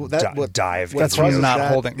So just dive. what That's into causes the not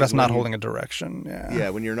that holding. is That's when not you- holding a direction. Yeah. Yeah,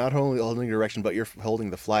 when you're not holding direction, but you're holding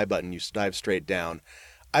the fly button, you dive straight down.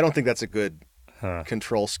 I don't think that's a good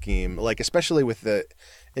control scheme. Like, especially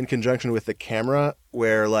in conjunction with the camera,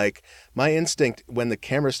 where like my instinct when the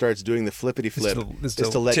camera starts doing the flippity flip is is to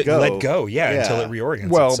to let to go. let go, until it reorients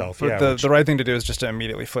Well, itself. but Yeah, the right thing to do is just to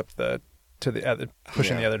immediately flip to the other,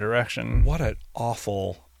 pushing the other direction. what an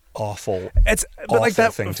awful It's but like awful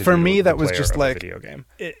that thing to for do me. with That the was player just of a like video game.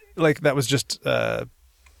 that was just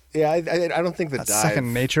Yeah, I don't think the dive.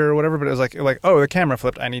 second nature or whatever. But it was like oh, the camera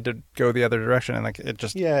flipped. I need to go the other direction, and like it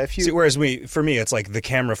just Yeah, if you See, whereas for me, it's like the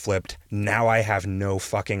camera flipped. Now I have no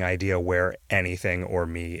fucking idea where anything or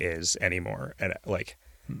me is anymore, and like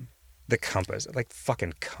the compass, like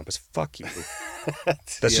fucking compass, fuck you.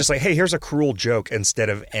 That's just like, hey, here's a cruel joke instead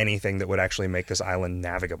of anything that would actually make this island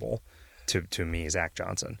navigable to me, Zach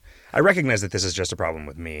Johnson. I recognize that this is just a problem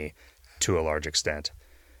with me to a large extent.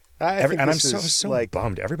 I think And I'm this is so like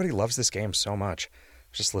bummed. Everybody loves this game so much. I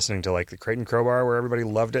was just listening to like the Crate and Crowbar where everybody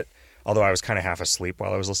loved it. Although I was kind of half asleep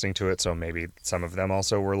while I was listening to it, so maybe some of them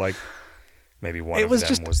also were like, maybe one it of was them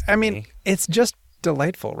just. was I mean, me. it's just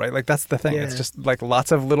delightful, right? Like that's the thing. It's Yeah. just like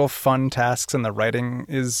lots of little fun tasks, and the writing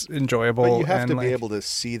is enjoyable. but you have and, to like, be able to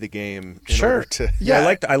see the game in Sure. order to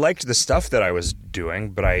Yeah, I liked the stuff that I was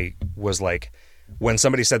doing, but I was like, when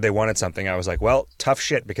somebody said they wanted something, I was like, well, tough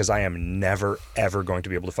shit, because I am never ever going to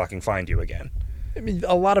be able to fucking find you again. I mean,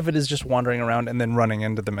 a lot of it is just wandering around and then running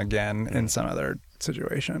into them again in some other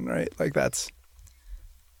situation, right? Like that's,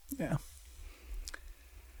 yeah.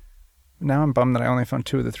 Now I'm bummed that I only found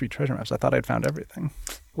 2 of the 3 treasure maps. I thought I'd found everything.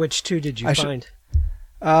 Which 2 did you I should-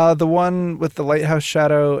 find? The one with the lighthouse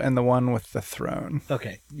shadow and the one with the throne.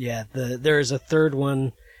 Okay, yeah. There is a third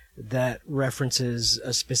one that references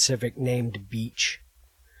a specific named beach.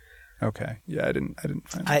 Okay, yeah, I didn't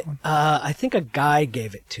find that one. I think a guy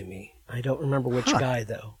gave it to me. I don't remember which guy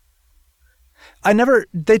though.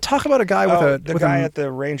 They talk about a guy with the guy at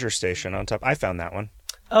the ranger station on top. I found that one.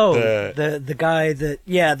 Oh, the guy that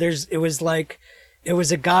it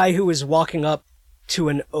was a guy who was walking up to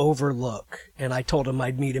an overlook, and I told him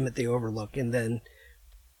I'd meet him at the overlook, and then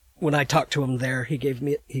when I talked to him there, he gave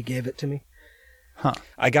it to me. Huh.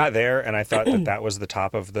 I got there and I thought that was the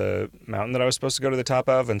top of the mountain that I was supposed to go to the top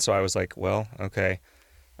of, and so I was like, well, okay,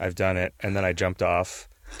 I've done it. And then I jumped off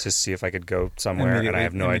to see if I could go somewhere, and I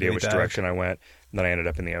have no idea which direction I went. And then I ended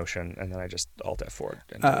up in the ocean, and then I just Alt F4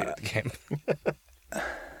 and deleted the game.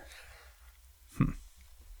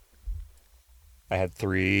 I had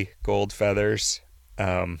 3 gold feathers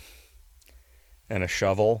and a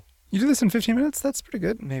shovel. You do this in 15 minutes? That's pretty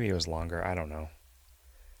good. Maybe it was longer. I don't know.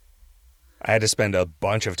 I had to spend a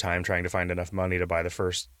bunch of time trying to find enough money to buy the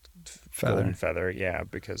first golden feather. Yeah,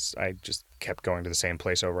 because I just kept going to the same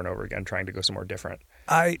place over and over again, trying to go somewhere different.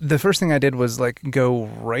 The first thing I did was like go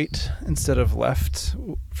right instead of left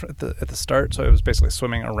at the start. So I was basically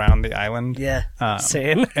swimming around the island. Yeah,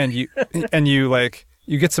 same. And you like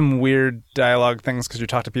you get some weird dialogue things because you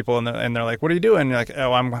talk to people and they're like, "What are you doing?" And you're like,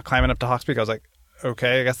 "Oh, I'm climbing up to Hawks Peak." I was like,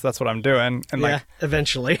 "Okay, I guess that's what I'm doing." And yeah, like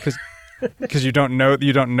eventually, because you don't know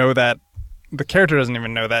that. The character doesn't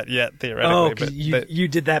even know that yet, theoretically. Oh, but you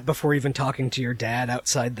did that before even talking to your dad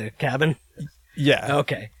outside the cabin? Yeah.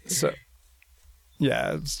 Okay. So,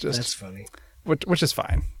 yeah, it's just... That's funny. Which is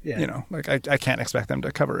fine. Yeah. You know, like I can't expect them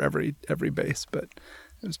to cover every base, but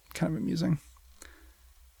it was kind of amusing.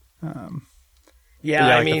 Yeah,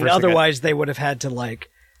 like I mean, the otherwise they would have had to, like,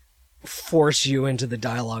 force you into the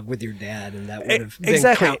dialogue with your dad, and that would have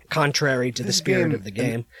been contrary to the spirit of the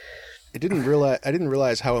game. I didn't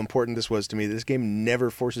realize how important this was to me. This game never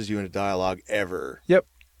forces you into dialogue ever. Yep.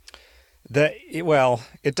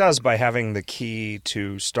 It does by having the key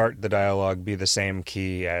to start the dialogue be the same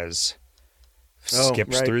key as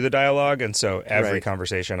skips through the dialogue, and so every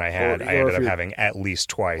conversation I had, I ended up having at least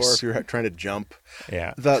twice. Or if you're trying to jump.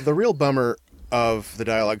 Yeah. The real bummer of the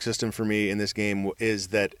dialogue system for me in this game is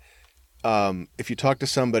that if you talk to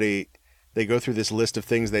somebody, they go through this list of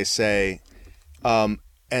things they say,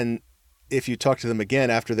 and if you talk to them again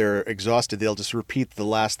after they're exhausted, they'll just repeat the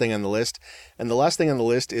last thing on the list. And the last thing on the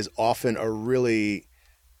list is often a really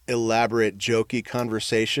elaborate, jokey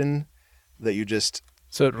conversation that you just...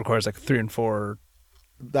 So it requires like 3 and 4...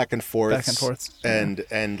 Back and forth. Back and forth.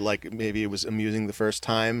 And like maybe it was amusing the first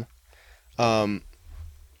time.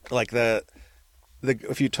 Like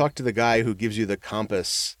if you talk to the guy who gives you the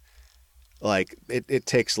compass, like it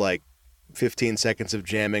takes like 15 seconds of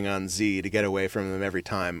jamming on Z to get away from them every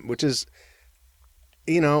time, which is,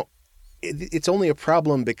 it's only a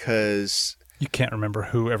problem because you can't remember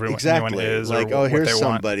who anyone is. Like, or here's what they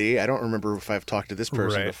somebody. want. I don't remember if I've talked to this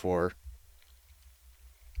person before.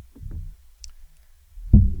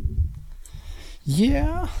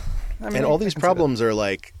 Yeah. I mean, and all these problems are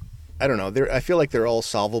like, I don't know. I feel like they're all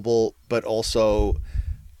solvable, but also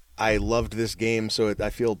I loved this game, so I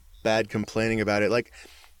feel bad complaining about it. Like,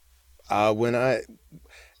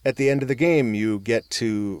 at the end of the game, you get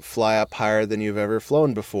to fly up higher than you've ever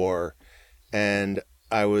flown before, and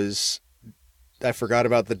I forgot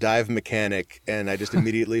about the dive mechanic, and I just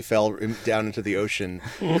immediately fell down into the ocean.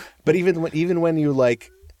 But even when you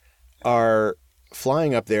like are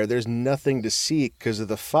flying up there, there's nothing to see because of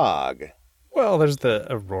the fog. Well, there's the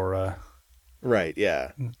aurora. Right.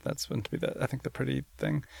 Yeah. That's meant to be I think the pretty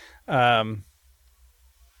thing.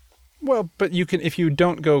 Well, but you can, if you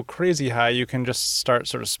don't go crazy high, you can just start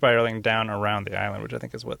sort of spiraling down around the island, which I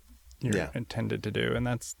think is what you're intended to do, and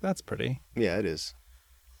that's pretty. Yeah, it is.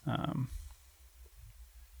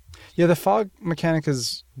 Yeah, the fog mechanic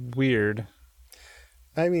is weird.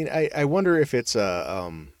 I mean, I wonder if it's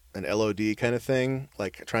an LOD kind of thing,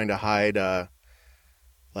 like trying to hide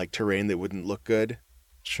like terrain that wouldn't look good.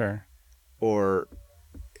 Sure. Or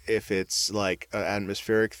if it's like an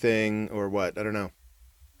atmospheric thing or what. I don't know.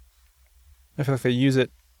 I feel like they use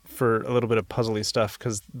it for a little bit of puzzly stuff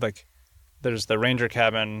because, like, there's the ranger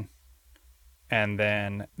cabin, and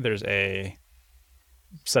then there's a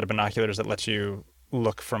set of binoculars that lets you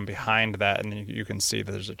look from behind that, and then you can see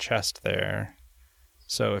that there's a chest there.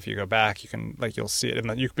 So if you go back, you can you'll see it,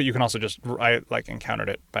 but you can also I encountered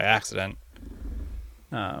it by accident.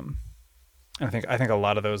 I think a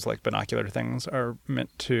lot of those like binocular things are meant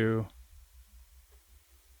to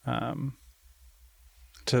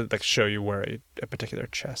like show you where a particular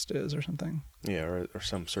chest is or something. Yeah, or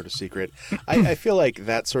some sort of secret. I feel like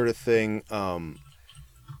that sort of thing,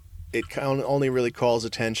 it only really calls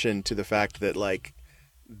attention to the fact that like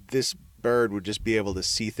this bird would just be able to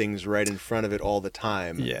see things right in front of it all the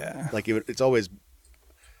time. Yeah. Like it's always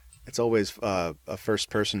a first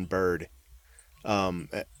person bird. and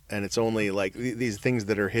it's only like these things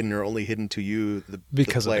that are hidden are only hidden to you,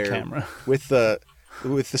 Because the of the player, camera. with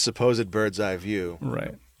the supposed bird's eye view.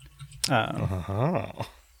 Right. Oh.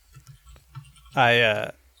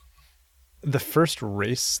 The first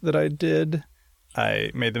race that I did, I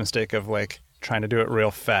made the mistake of like trying to do it real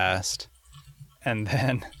fast, and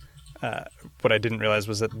then what I didn't realize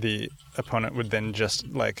was that the opponent would then just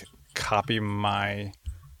like copy my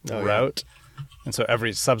route, and so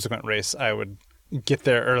every subsequent race I would get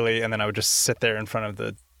there early, and then I would just sit there in front of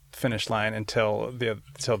the finish line until the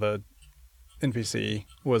NPC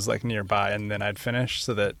was like nearby, and then I'd finish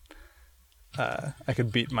so that I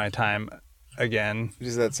could beat my time again.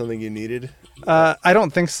 Is that something you needed? I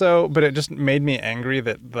don't think so, but it just made me angry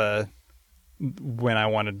that when I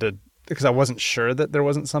wanted to, because I wasn't sure that there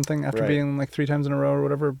wasn't something after Right. being like 3 times in a row or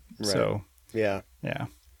whatever. Right. So Yeah. yeah,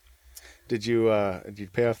 Did you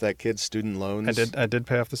pay off that kid's student loans? I did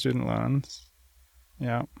pay off the student loans.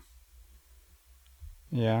 Yeah.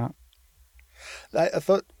 Yeah. I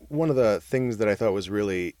thought one of the things that I thought was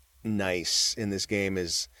really nice in this game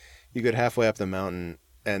is you get halfway up the mountain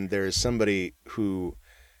and there's somebody who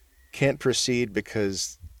can't proceed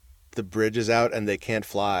because the bridge is out and they can't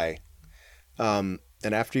fly.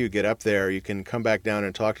 And after you get up there, you can come back down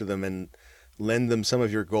and talk to them and lend them some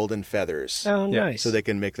of your golden feathers Oh, Yeah. nice. so they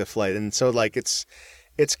can make the flight. And so like it's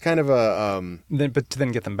kind of a But to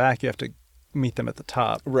then get them back, you have to meet them at the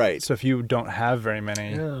top. right. So if you don't have very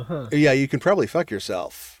many, Uh-huh. Yeah, you can probably fuck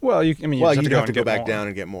yourself. well, you You'd just have to and go get back more. down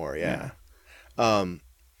and get more. Yeah.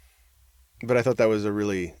 But I thought that was a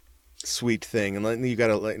really sweet thing, and like, you got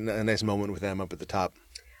a nice moment with them up at the top.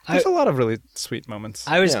 There's a lot of really sweet moments.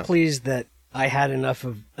 I was Yeah. pleased that I had enough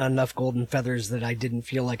golden feathers that I didn't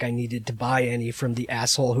feel like I needed to buy any from the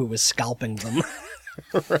asshole who was scalping them.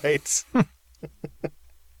 Right.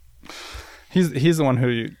 He's the one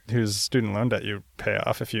whose student loan debt you pay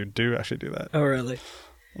off if you do actually do that. Oh, really?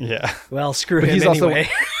 Yeah. Well, screw But him he's also- anyway.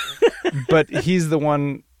 But he's the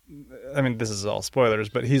one, I mean, this is all spoilers,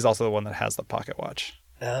 but he's also the one that has the pocket watch.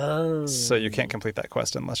 Oh. So you can't complete that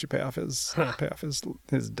quest unless you pay off his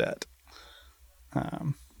debt.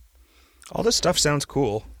 All this stuff sounds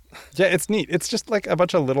cool. Yeah, it's neat. It's just like a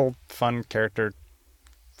bunch of little fun character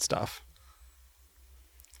stuff.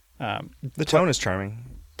 The tone is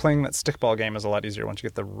charming. Playing that stickball game is a lot easier once you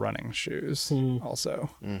get the running shoes also.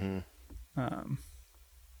 Mm-hmm.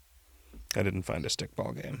 I didn't find a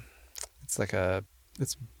stickball game.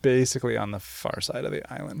 It's basically on the far side of the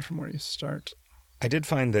island from where you start. I did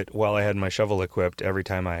find that while I had my shovel equipped, every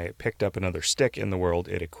time I picked up another stick in the world,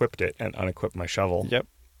 it equipped it and unequipped my shovel. Yep.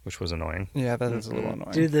 Which was annoying. Yeah, that is a little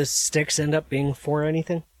annoying. Do the sticks end up being for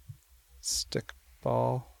anything?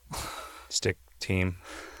 Stickball. Stick team.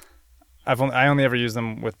 I only ever use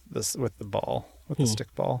them with the ball, with the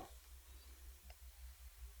stick ball.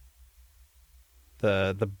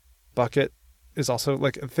 The bucket is also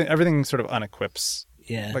like everything sort of unequips,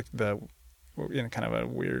 Yeah. like in kind of a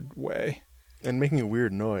weird way. And making a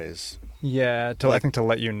weird noise. Yeah, I think to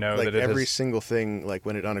let you know Like that it every is. single thing, like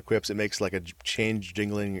when it unequips, it makes like a change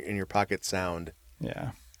jingling in your pocket sound.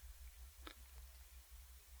 Yeah.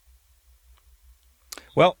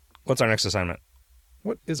 Well, what's our next assignment?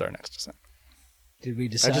 What is our next assignment? Did we I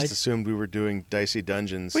decide? just assumed we were doing Dicey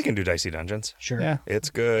Dungeons. We can do Dicey Dungeons. Sure. Yeah,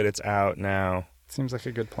 It's good. It's out now. seems like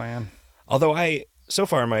a good plan. Although so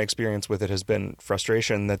far my experience with it has been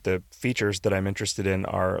frustration that the features that I'm interested in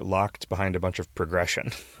are locked behind a bunch of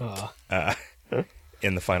progression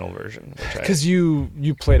in the final version. Because you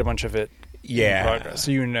played a bunch of it Yeah. in progress,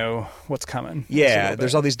 so you know what's coming. Yeah,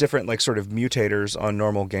 there's all these different like sort of mutators on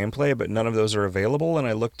normal gameplay, but none of those are available. And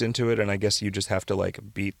I looked into it, and I guess you just have to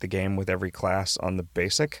like beat the game with every class on the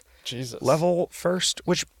basic Jesus level first,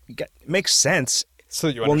 which makes sense. So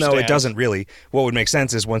that you Well, understand. no, it doesn't really. What would make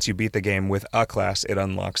sense is once you beat the game with a class, it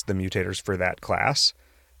unlocks the mutators for that class.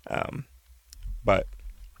 But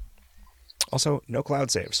also, no cloud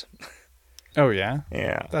saves. Oh yeah,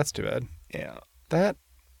 Yeah, that's too bad. yeah. That.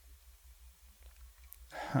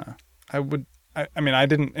 I mean, I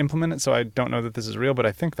didn't implement it, so I don't know that this is real, but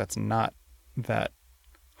I think that's not that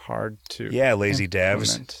hard to. Yeah, lazy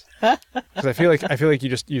devs. implement. Because I feel like you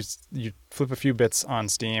just you flip a few bits on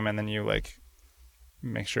Steam and then you like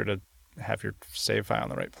make sure to have your save file in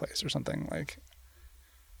the right place or something like.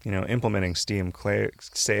 You know, implementing Steam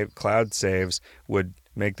cloud saves would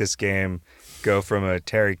make this game go from a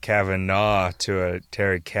Terry Kavanaugh to a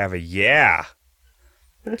Terry Yeah.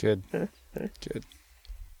 Good.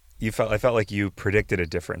 I felt like you predicted a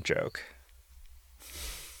different joke.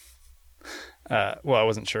 Well, I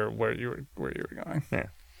wasn't sure where you were going. Yeah.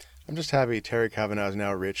 I'm just happy Terry Kavanaugh is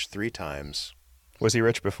now rich 3 times. Was he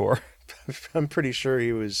rich before? I'm pretty sure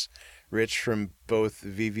he was rich from both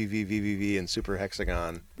VVV and Super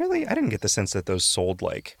Hexagon. Really? I didn't get the sense that those sold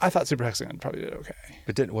like. I thought Super Hexagon probably did okay.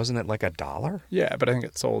 But wasn't it like $1? Yeah, but I think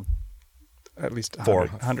it sold at least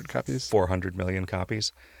 100 copies. 400 million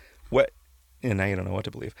copies. What? And now you don't know what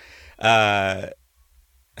to believe. I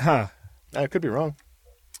could be wrong.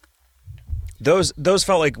 Those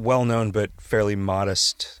felt like well-known but fairly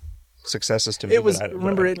modest successes to me. It was.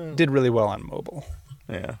 Remember, it did really well on mobile.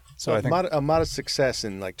 Yeah. So I think a modest success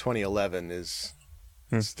in like 2011 is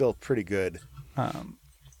still pretty good.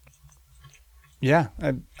 Yeah,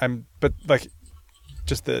 I'm. But like,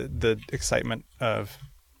 just the excitement of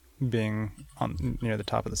being on near the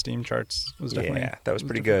top of the Steam charts was definitely that was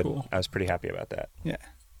pretty good. Cool. I was pretty happy about that. Yeah.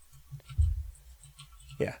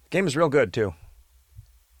 Yeah, game is real good too.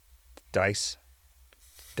 Dice,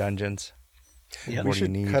 dungeons. Yep. We What do you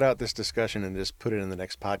should need? cut out this discussion and just put it in the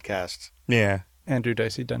next podcast. Yeah. Andrew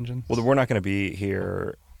Dicey Dungeons. Well, we're not going to be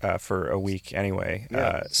here for a week anyway.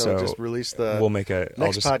 Yeah, so just release the. We'll make a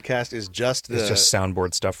next podcast is just the It's just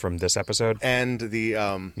soundboard stuff from this episode. and the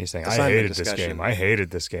Me saying, assignment I hated this discussion. game. I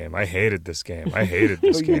hated this game. I hated this game. I hated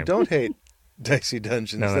this Well, game. you don't hate Dicey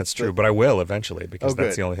Dungeons. No, that's true. But I will eventually because Oh,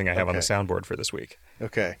 that's good. the only thing I have on the Okay. soundboard for this week.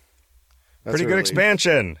 Okay. That's Pretty a good relief.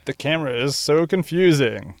 expansion. The camera is so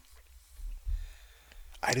confusing.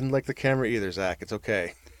 I didn't like the camera either, Zach. It's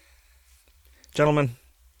okay. Gentlemen,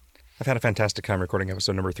 I've had a fantastic time recording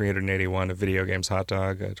episode number 381 of Video Games Hot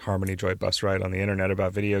Dog, a Harmony Joy bus ride on the internet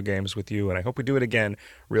about video games with you, and I hope we do it again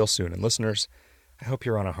real soon. And listeners, I hope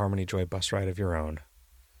you're on a Harmony Joy bus ride of your own.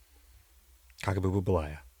 Cockaboo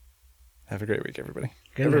Balaya. Have a great week, everybody.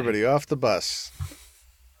 Good night. Everybody off the bus.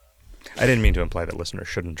 I didn't mean to imply that listeners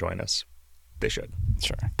shouldn't join us. They should.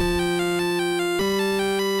 Sure.